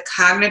have the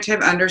cognitive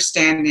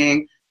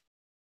understanding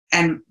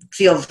and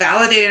feel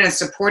validated and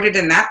supported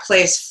in that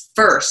place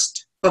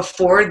first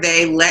before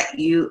they let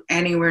you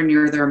anywhere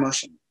near their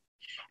emotion.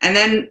 And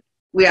then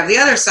we have the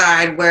other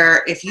side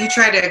where if you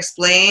try to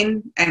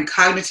explain and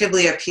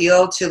cognitively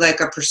appeal to like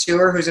a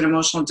pursuer who's in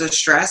emotional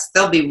distress,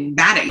 they'll be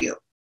mad at you.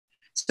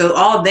 So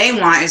all they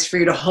want is for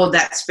you to hold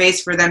that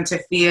space for them to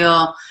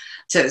feel,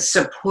 to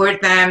support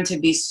them, to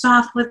be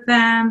soft with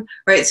them,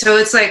 right? So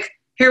it's like,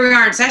 here we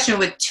are in session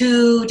with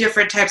two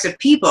different types of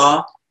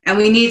people. And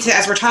we need to,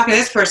 as we're talking to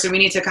this person, we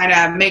need to kind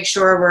of make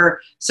sure we're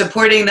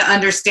supporting the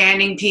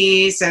understanding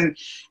piece and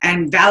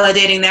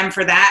validating them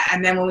for that.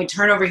 And then when we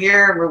turn over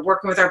here, we're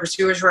working with our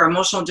pursuers who are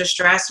emotional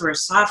distress. We're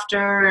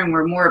softer and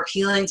we're more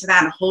appealing to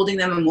that and holding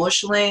them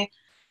emotionally.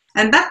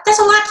 And there's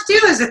a lot to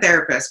do as a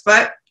therapist,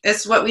 but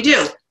it's what we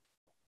do.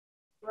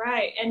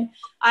 Right. And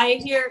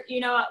I hear,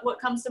 what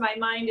comes to my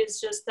mind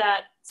is just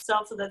that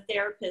self of the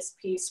therapist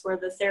piece where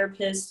the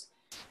therapist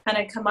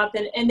kind of come up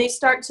and they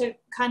start to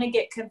kind of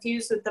get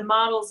confused with the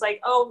models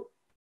like, oh,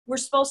 we're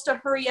supposed to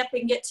hurry up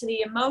and get to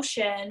the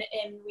emotion,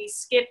 and we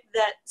skip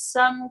that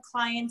some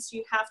clients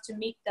you have to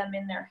meet them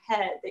in their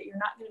head, that you're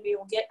not going to be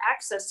able to get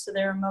access to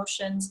their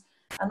emotions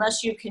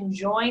unless you can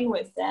join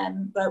with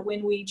them. But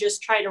when we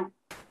just try to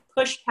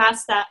push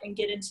past that and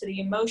get into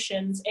the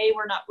emotions,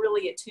 we're not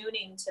really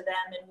attuning to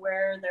them and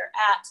where they're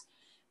at,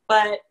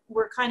 but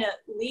we're kind of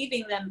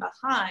leaving them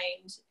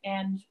behind,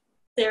 and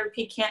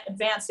therapy can't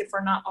advance if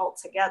we're not all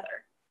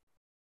together.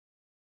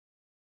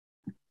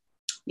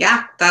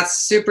 Yeah,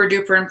 that's super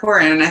duper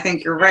important. And I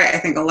think you're right. I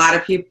think a lot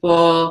of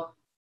people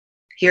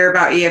hear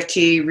about EFT,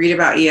 read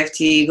about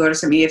EFT, go to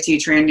some EFT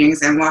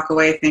trainings and walk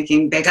away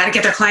thinking they got to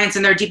get their clients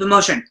in their deep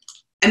emotion.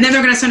 And then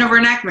they're going to send over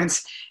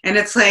enactments. And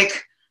it's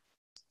like,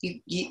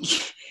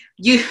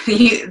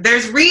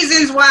 there's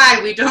reasons why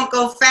we don't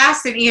go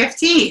fast in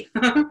EFT.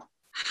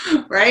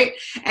 Right?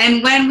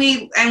 And when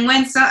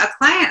a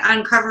client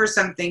uncovers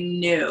something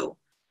new,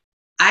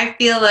 I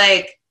feel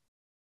like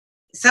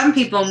some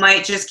people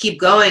might just keep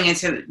going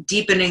into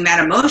deepening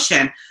that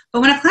emotion.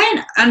 But when a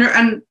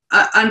client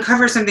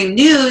uncovers something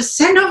new,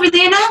 send over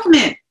the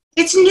enactment.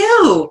 It's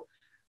new,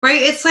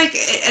 right? It's like,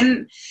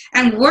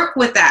 and work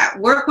with that.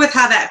 Work with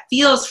how that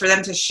feels for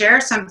them to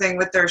share something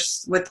with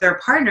their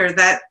partner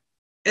that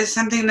is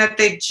something that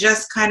they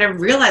just kind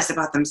of realized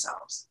about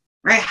themselves,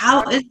 right?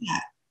 How is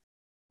that?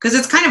 Because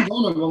it's kind of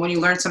vulnerable when you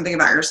learn something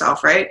about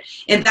yourself, right?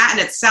 And that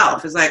in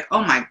itself is like,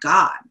 oh my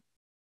God.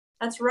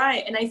 That's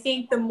right. And I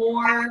think the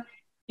more,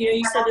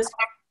 you said this,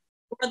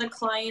 the more the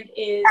client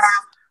is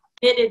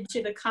committed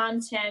to the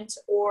content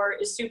or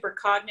is super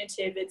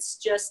cognitive, it's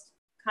just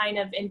kind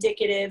of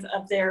indicative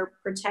of their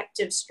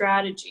protective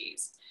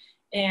strategies.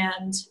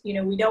 And,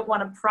 we don't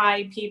want to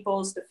pry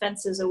people's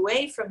defenses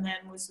away from them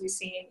as we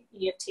see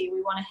in EFT.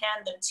 We want to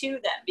hand them to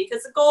them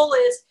because the goal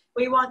is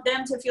we want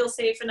them to feel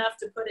safe enough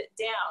to put it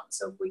down.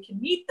 So if we can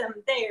meet them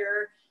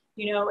there,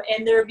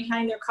 and they're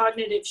behind their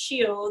cognitive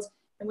shield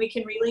and we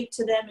can relate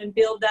to them and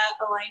build that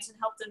alliance and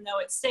help them know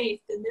it's safe,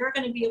 then they're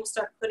going to be able to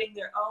start putting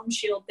their own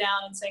shield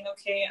down and saying,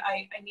 okay,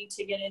 I need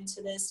to get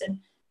into this. And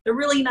they're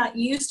really not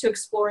used to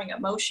exploring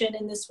emotion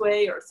in this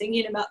way or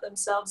thinking about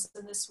themselves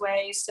in this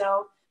way.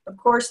 So of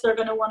course, they're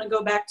going to want to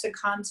go back to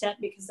content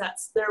because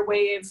that's their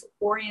way of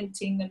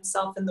orienting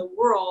themselves in the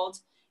world.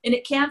 And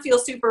it can feel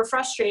super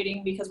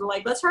frustrating because we're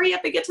like, let's hurry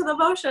up and get to the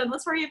emotion.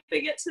 Let's hurry up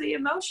and get to the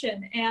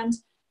emotion. And,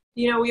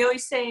 we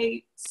always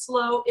say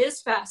slow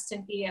is fast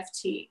in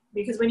EFT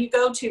because when you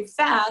go too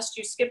fast,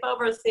 you skip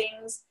over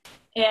things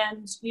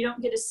And you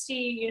don't get to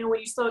see, you know,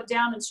 when you slow it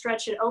down and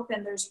stretch it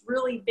open, there's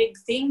really big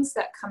things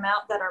that come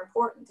out that are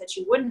important that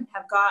you wouldn't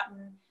have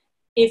gotten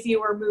if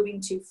you were moving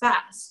too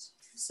fast.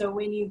 So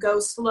when you go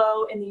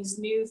slow and these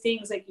new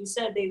things, like you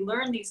said, they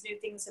learn these new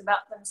things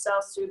about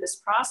themselves through this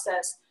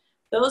process.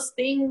 Those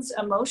things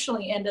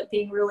emotionally end up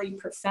being really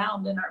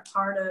profound and are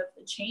part of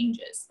the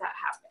changes that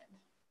happen.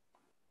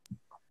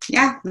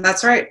 Yeah,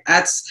 that's right.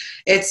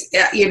 It's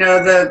you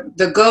know,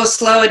 the go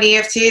slow in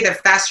EFT, the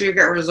faster you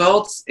get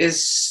results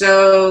is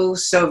so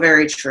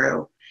very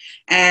true.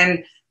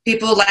 And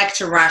people like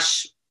to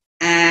rush,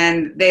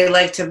 and they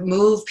like to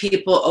move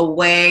people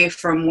away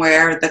from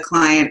where the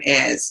client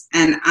is.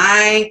 And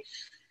I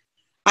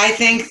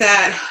think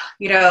that,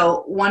 you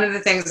know, one of the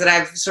things that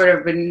I've sort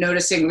of been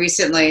noticing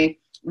recently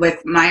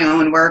with my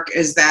own work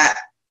is that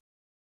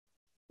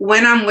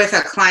when I'm with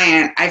a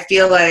client, I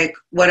feel like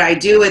what I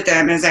do with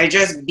them is I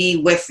just be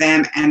with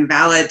them and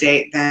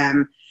validate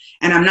them.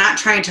 And I'm not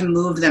trying to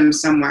move them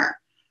somewhere.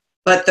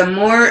 But the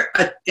more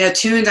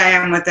attuned I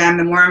am with them,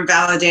 the more I'm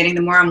validating,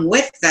 the more I'm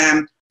with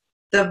them,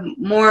 the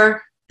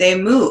more they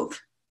move,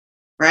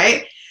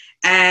 right?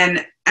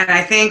 And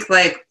I think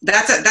like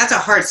that's a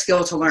hard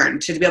skill to learn,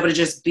 to be able to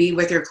just be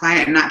with your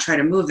client and not try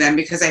to move them,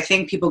 because I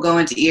think people go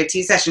into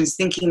EFT sessions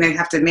thinking they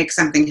have to make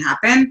something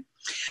happen.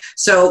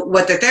 So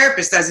what the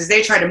therapist does is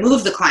they try to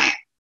move the client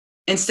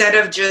instead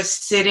of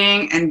just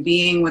sitting and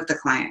being with the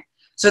client.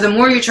 So the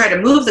more you try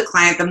to move the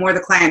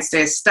client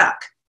stays stuck.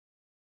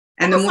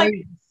 And the more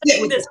you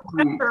sit with this the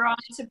client. pressure on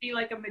to be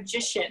like a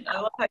magician.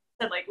 I love how you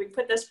said, like, we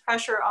put this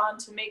pressure on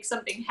to make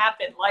something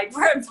happen. Like,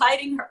 we're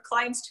inviting our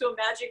clients to a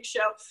magic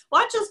show.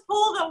 Watch us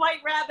pull the white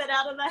rabbit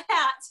out of the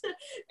hat.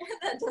 And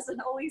that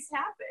doesn't always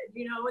happen,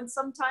 you know, and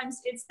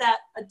sometimes it's that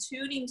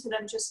attuning to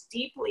them, just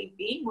deeply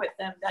being with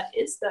them, that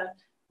is the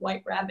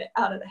white rabbit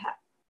out of the hat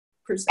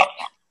percent.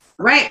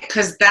 Right,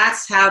 because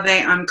that's how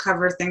they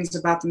uncover things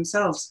about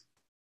themselves.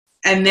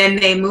 And then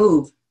they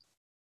move,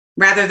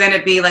 rather than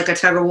it be like a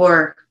tug of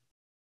war,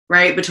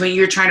 right? Between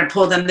you're trying to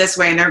pull them this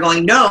way and they're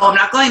going, no, I'm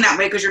not going that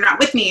way because you're not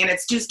with me and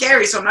it's too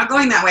scary, so I'm not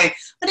going that way.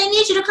 But I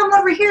need you to come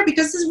over here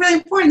because this is really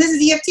important. This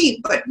is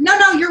EFT. But no,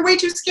 you're way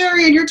too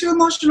scary and you're too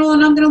emotional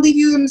and I'm going to leave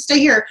you and stay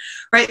here,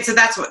 right? So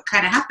that's what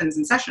kind of happens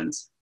in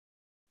sessions.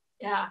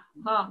 Yeah.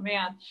 Oh,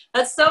 man.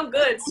 That's so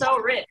good. So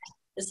rich.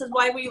 This is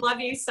why we love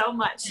you so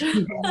much.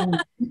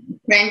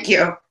 Thank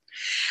you.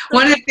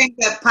 One of the things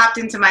that popped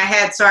into my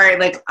head,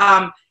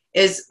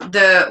 is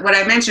what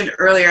I mentioned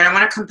earlier, and I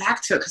want to come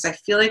back to it because I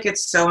feel like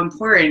it's so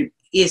important,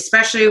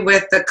 especially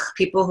with the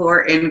people who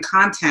are in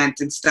content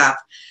and stuff.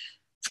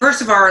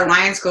 First of all, our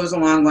alliance goes a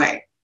long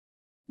way.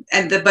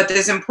 But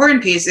this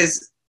important piece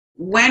is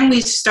when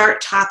we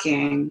start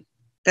talking,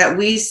 that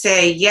we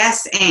say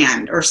yes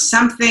and, or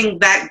something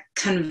that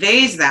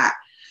conveys that.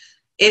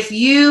 If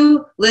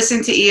you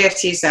listen to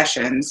EFT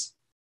sessions,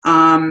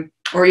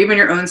 or even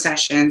your own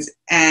sessions,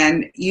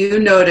 and you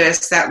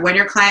notice that when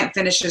your client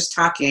finishes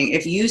talking,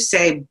 if you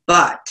say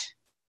but,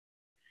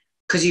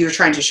 because you're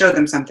trying to show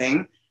them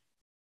something,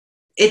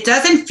 it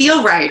doesn't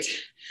feel right.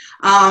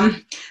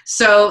 But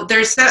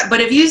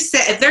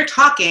if they're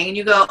talking and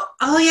you go,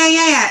 oh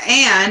yeah,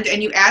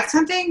 and you add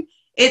something,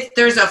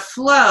 there's a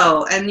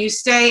flow and you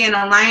stay in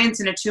alliance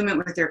and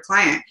attunement with your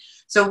client.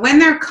 So when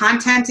they're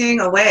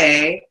contenting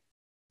away,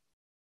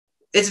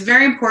 it's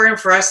very important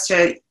for us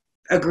to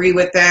agree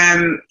with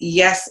them,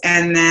 yes,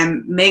 and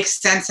then make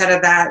sense out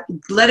of that.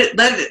 Let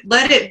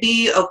it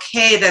be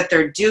okay that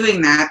they're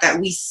doing that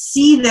we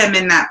see them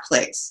in that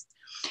place.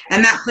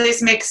 And that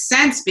place makes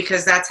sense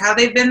because that's how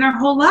they've been their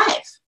whole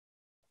life,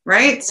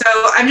 right? So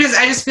I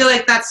just feel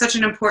like that's such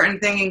an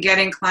important thing in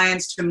getting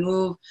clients to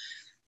move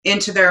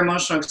into their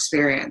emotional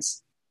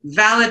experience.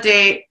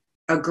 Validate,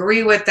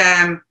 agree with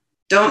them,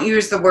 don't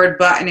use the word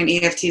but in an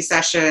EFT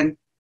session.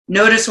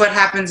 Notice what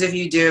happens if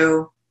you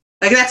do.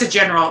 Like, that's a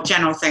general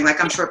thing.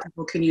 Like, I'm sure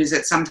people can use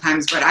it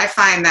sometimes, but I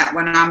find that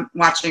when I'm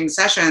watching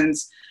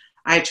sessions,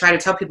 I try to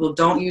tell people,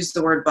 don't use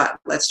the word but.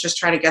 Let's just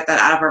try to get that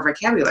out of our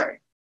vocabulary.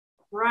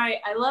 Right.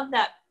 I love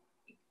that,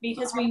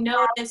 because we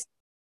know this,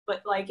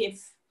 but like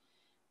if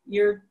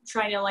you're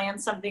trying to land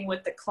something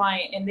with the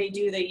client and they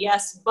do the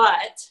yes,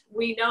 but,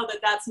 we know that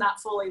that's not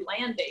fully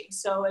landing.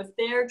 So if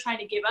they're trying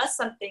to give us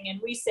something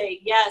and we say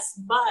yes,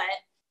 but,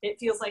 it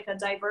feels like a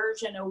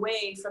diversion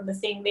away from the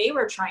thing they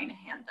were trying to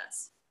hand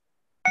us.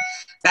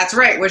 That's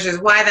right, which is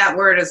why that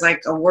word is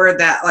like a word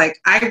that, like,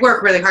 I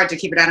work really hard to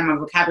keep it out of my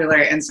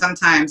vocabulary. And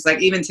sometimes,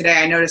 like even today,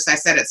 I noticed I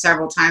said it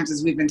several times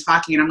as we've been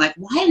talking. And I'm like,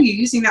 why are you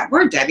using that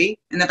word, Debbie,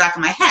 in the back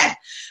of my head?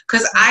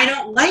 Because I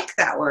don't like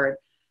that word,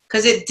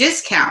 because it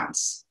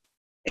discounts.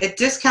 It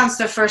discounts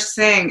the first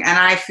thing. And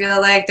I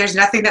feel like there's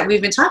nothing that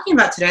we've been talking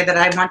about today that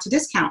I want to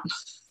discount.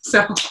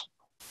 So.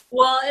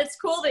 Well, it's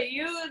cool that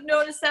you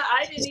noticed that.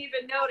 I didn't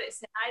even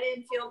notice, and I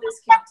didn't feel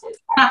discounted.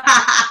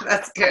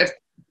 That's good.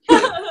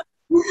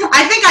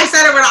 I think I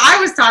said it when I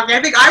was talking.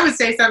 I think I would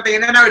say something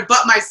and then I would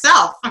butt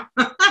myself.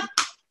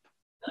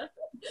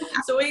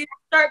 So we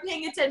start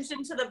paying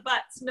attention to the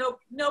butts. No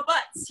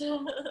butts.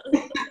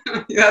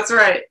 That's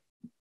right.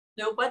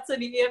 No butts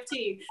in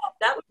EFT.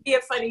 That would be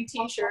a funny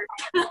t-shirt.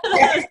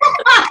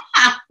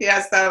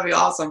 Yes, that would be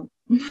awesome.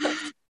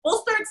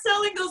 We'll start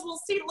selling those. We'll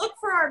see. Look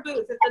for our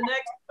booth at the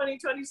next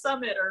 2020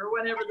 summit or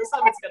whenever the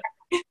summit's going to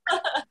be.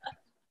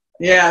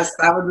 Yes,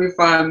 that would be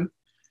fun.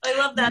 I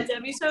love that,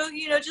 Debbie. So,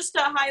 just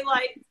to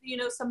highlight,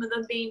 some of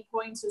the main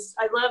points is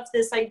I love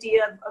this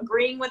idea of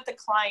agreeing with the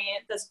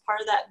client. That's part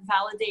of that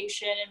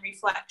validation and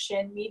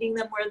reflection, meeting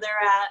them where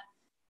they're at,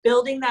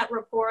 building that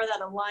rapport,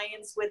 that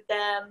alliance with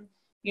them.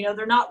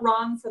 They're not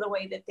wrong for the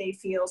way that they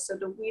feel. So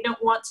we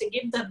don't want to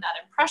give them that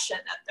impression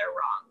that they're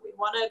wrong. We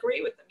want to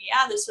agree with them.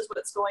 Yeah, this is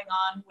what's going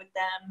on with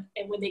them.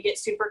 And when they get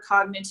super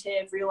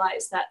cognitive,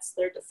 realize that's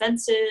their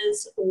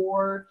defenses,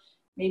 or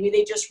maybe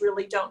they just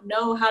really don't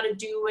know how to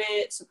do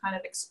it. So kind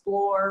of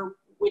explore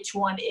which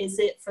one is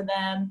it for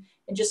them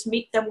and just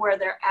meet them where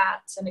they're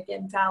at. And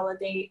again,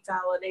 validate,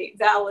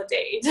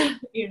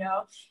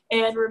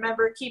 and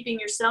remember keeping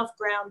yourself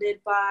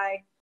grounded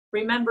by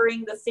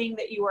remembering the thing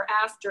that you were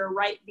after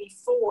right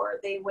before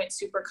they went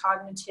super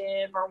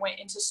cognitive or went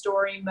into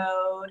story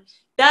mode.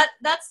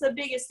 That's the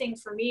biggest thing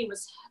for me,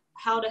 was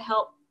how to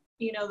help,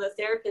 the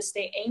therapist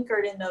stay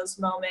anchored in those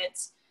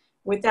moments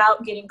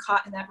without getting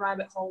caught in that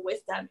rabbit hole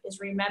with them, is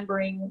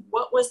remembering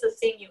what was the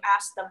thing you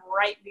asked them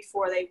right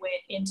before they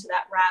went into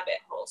that rabbit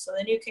hole. So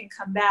then you can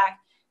come back,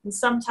 and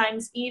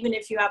sometimes even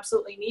if you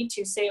absolutely need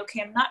to, say,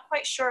 okay, I'm not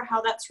quite sure how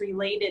that's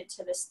related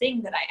to this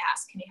thing that I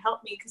asked. Can you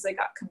help me? Because I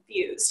got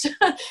confused,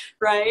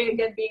 right?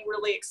 Again, being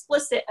really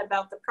explicit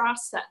about the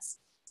process,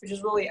 which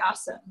is really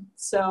awesome.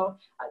 So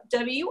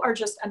Debbie, you are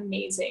just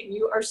amazing.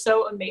 You are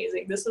so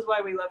amazing. This is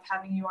why we love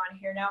having you on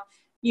here now.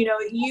 You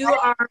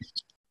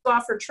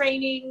offer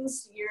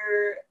trainings,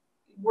 you're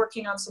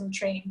working on some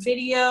training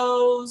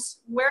videos.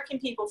 Where can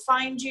people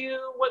find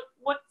you? What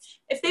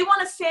if they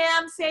want to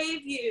fan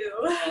fave you,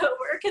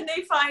 where can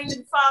they find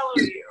and follow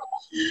you?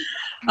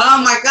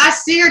 Oh my gosh,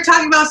 see, you're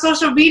talking about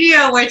social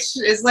media, which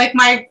is like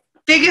my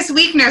biggest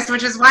weakness,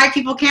 which is why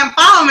people can't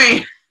follow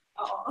me.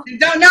 They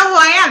don't know who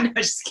I am. No,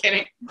 just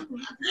kidding.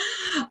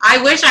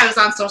 I wish I was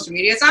on social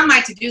media. It's on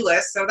my to-do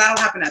list, so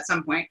that'll happen at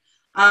some point.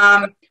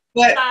 But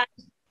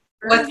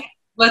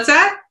what's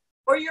that?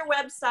 Or your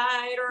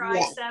website, or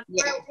ISEP.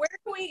 Yeah. Where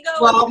can we go?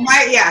 Well,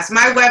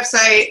 my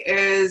website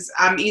is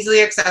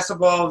easily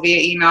accessible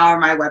via email, or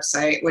my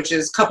website, which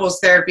is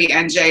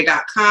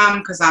couplestherapynj.com,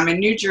 because I'm in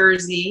New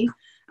Jersey.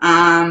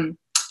 And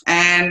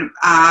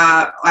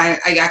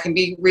I can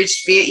be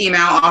reached via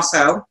email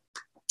also,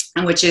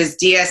 which is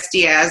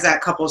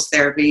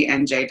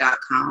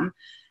dsdiaz@couplestherapynj.com.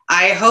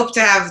 I hope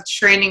to have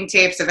training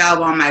tapes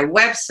available on my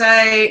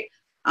website.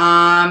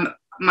 My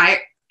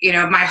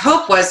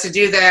hope was to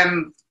do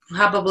them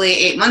probably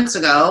 8 months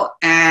ago,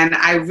 and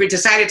I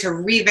decided to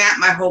revamp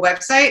my whole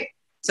website.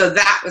 So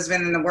that was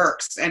been in the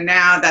works. And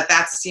now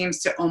that seems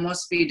to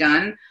almost be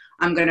done,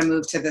 I'm going to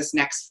move to this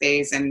next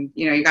phase. And,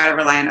 you got to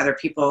rely on other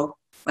people,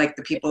 like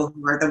the people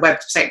who are the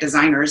website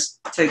designers,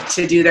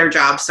 to do their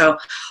job. So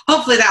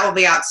hopefully that will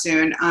be out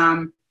soon.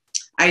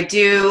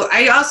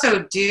 I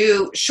also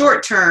do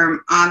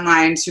short-term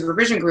online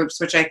supervision groups,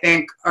 which I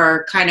think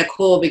are kind of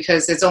cool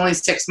because it's only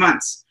 6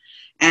 months.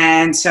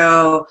 And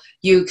so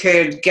you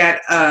could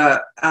get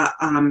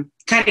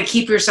kind of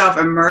keep yourself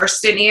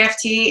immersed in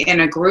EFT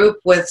in a group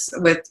with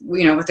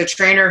a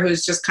trainer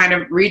who's just kind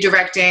of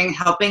redirecting,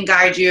 helping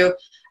guide you.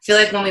 I feel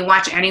like when we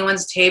watch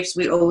anyone's tapes,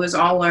 we always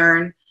all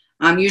learn.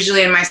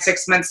 Usually in my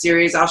 6-month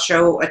series, I'll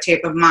show a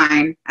tape of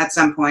mine at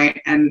some point,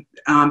 and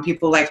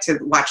people like to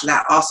watch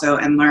that also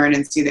and learn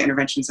and see the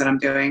interventions that I'm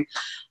doing.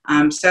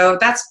 So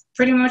that's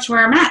pretty much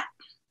where I'm at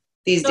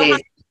these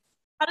days.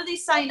 How do they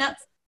sign up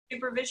for the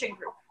supervision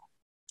group?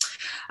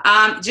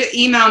 Just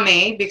email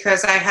me,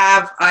 because I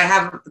have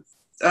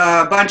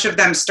a bunch of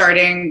them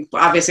starting.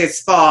 Obviously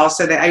it's fall,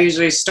 so that I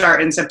usually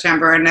start in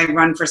September and I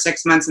run for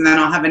 6 months, and then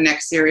I'll have a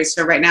next series.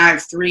 So right now I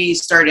have 3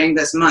 starting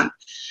this month.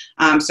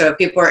 So if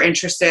people are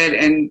interested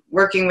in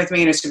working with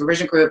me in a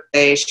supervision group,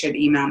 they should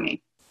email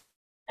me.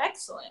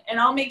 Excellent. And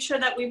I'll make sure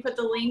that we put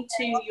the link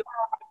to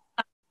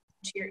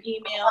your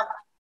email,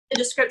 the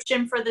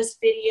description for this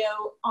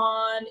video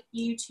on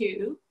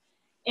YouTube.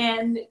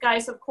 And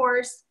guys, of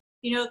course,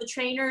 the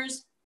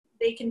trainers,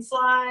 they can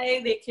fly,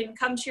 they can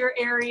come to your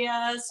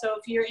area. So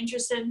if you're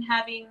interested in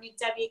having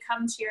Debbie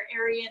come to your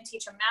area and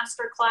teach a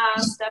master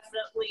class,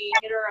 definitely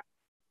hit her up.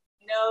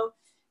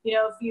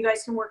 If you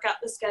guys can work out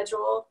the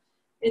schedule,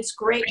 it's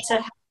great to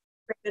have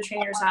the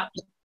trainers out.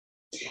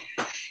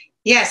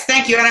 Yes,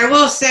 thank you. And I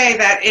will say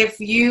that if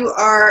you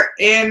are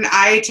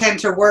I tend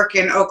to work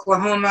in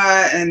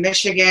Oklahoma and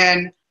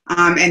Michigan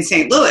and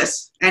St.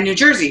 Louis and New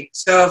Jersey.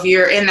 So if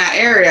you're in that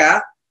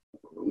area,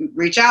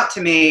 reach out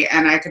to me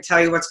and I could tell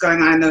you what's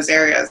going on in those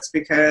areas,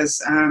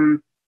 because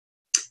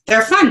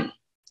they're fun.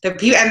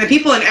 The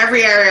people in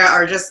every area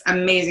are just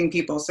amazing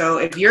people. So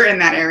if you're in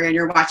that area and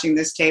you're watching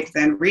this tape,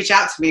 then reach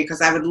out to me,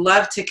 because I would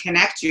love to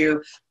connect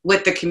you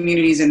with the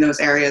communities in those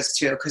areas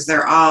too, because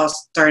they're all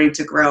starting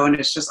to grow, and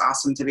it's just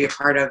awesome to be a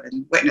part of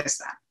and witness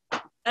that.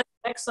 That's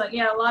excellent.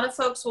 Yeah, a lot of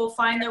folks will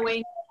find their way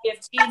into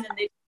EFT and then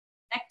they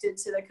connected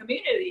to the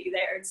community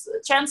there.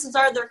 Chances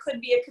are there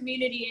could be a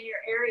community in your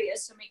area,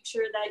 so make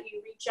sure that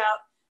you reach out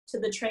to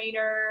the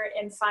trainer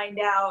and find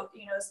out,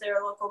 you know, is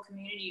there a local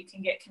community you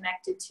can get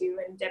connected to,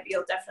 and Debbie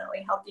will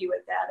definitely help you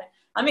with that. And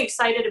I'm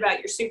excited about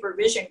your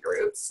supervision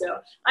group, so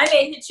I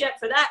may hit you up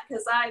for that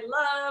because I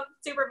love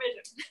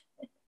supervision.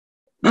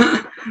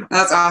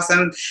 That's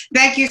awesome.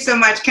 Thank you so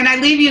much. Can I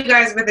leave you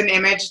guys with an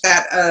image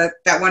that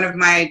that one of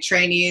my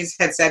trainees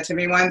had said to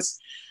me once,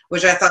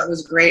 which I thought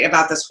was great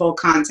about this whole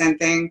content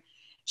thing?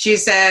 She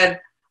said,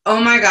 "Oh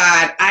my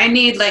God, I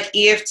need like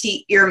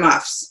EFT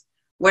earmuffs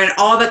when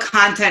all the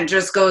content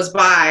just goes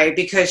by,"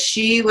 because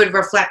she would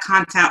reflect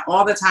content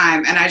all the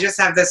time. And I just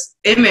have this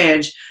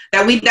image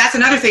that that's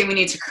another thing we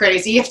need to create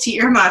is EFT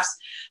earmuffs,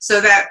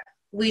 so that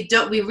we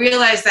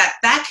realize that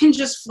that can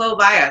just flow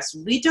by us.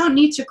 We don't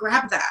need to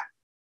grab that.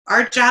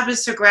 Our job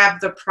is to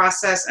grab the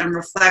process and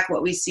reflect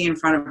what we see in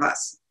front of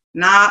us,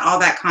 not all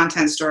that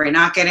content story,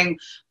 not getting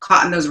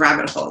caught in those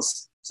rabbit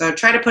holes. So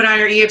try to put on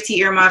your EFT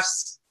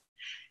earmuffs.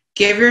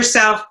 Give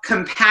yourself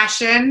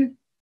compassion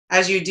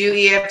as you do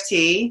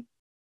EFT.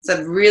 It's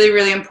a really,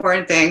 really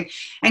important thing.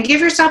 And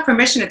give yourself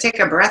permission to take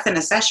a breath in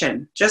a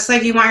session, just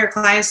like you want your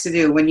clients to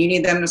do. When you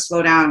need them to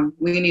slow down,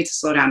 we need to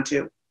slow down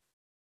too.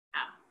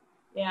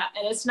 Yeah,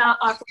 and it's not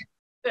awkward.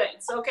 Good.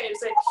 It's okay to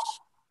say,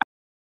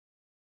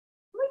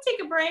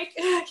 take a break.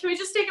 Can we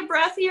just take a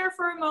breath here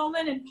for a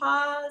moment and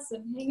pause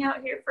and hang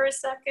out here for a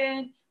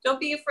second? Don't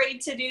be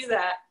afraid to do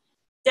that.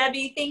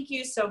 Debbie, thank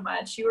you so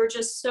much. You are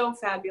just so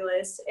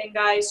fabulous. And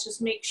guys,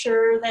 just make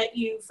sure that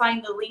you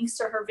find the links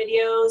to her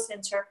videos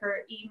and to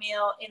her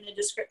email in the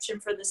description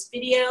for this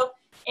video.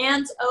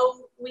 And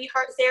We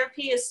Heart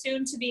Therapy is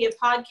soon to be a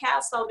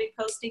podcast. I'll be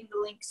posting the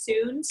link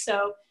soon.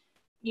 So,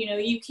 you know,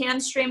 you can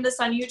stream this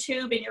on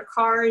YouTube in your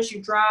car as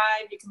you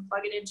drive. You can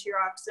plug it into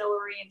your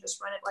auxiliary and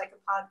just run it like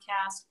a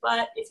podcast.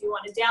 But if you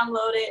want to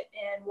download it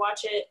and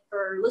watch it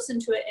or listen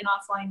to it in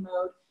offline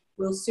mode,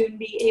 will soon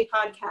be a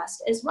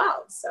podcast as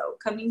well. So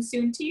coming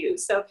soon to you.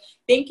 So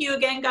thank you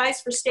again,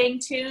 guys, for staying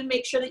tuned.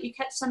 Make sure that you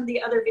catch some of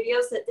the other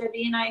videos that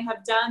Debbie and I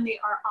have done. They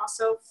are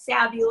also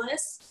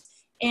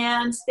fabulous.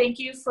 And thank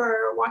you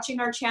for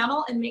watching our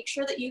channel, and make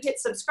sure that you hit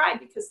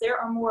subscribe because there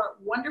are more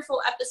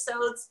wonderful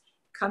episodes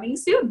coming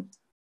soon.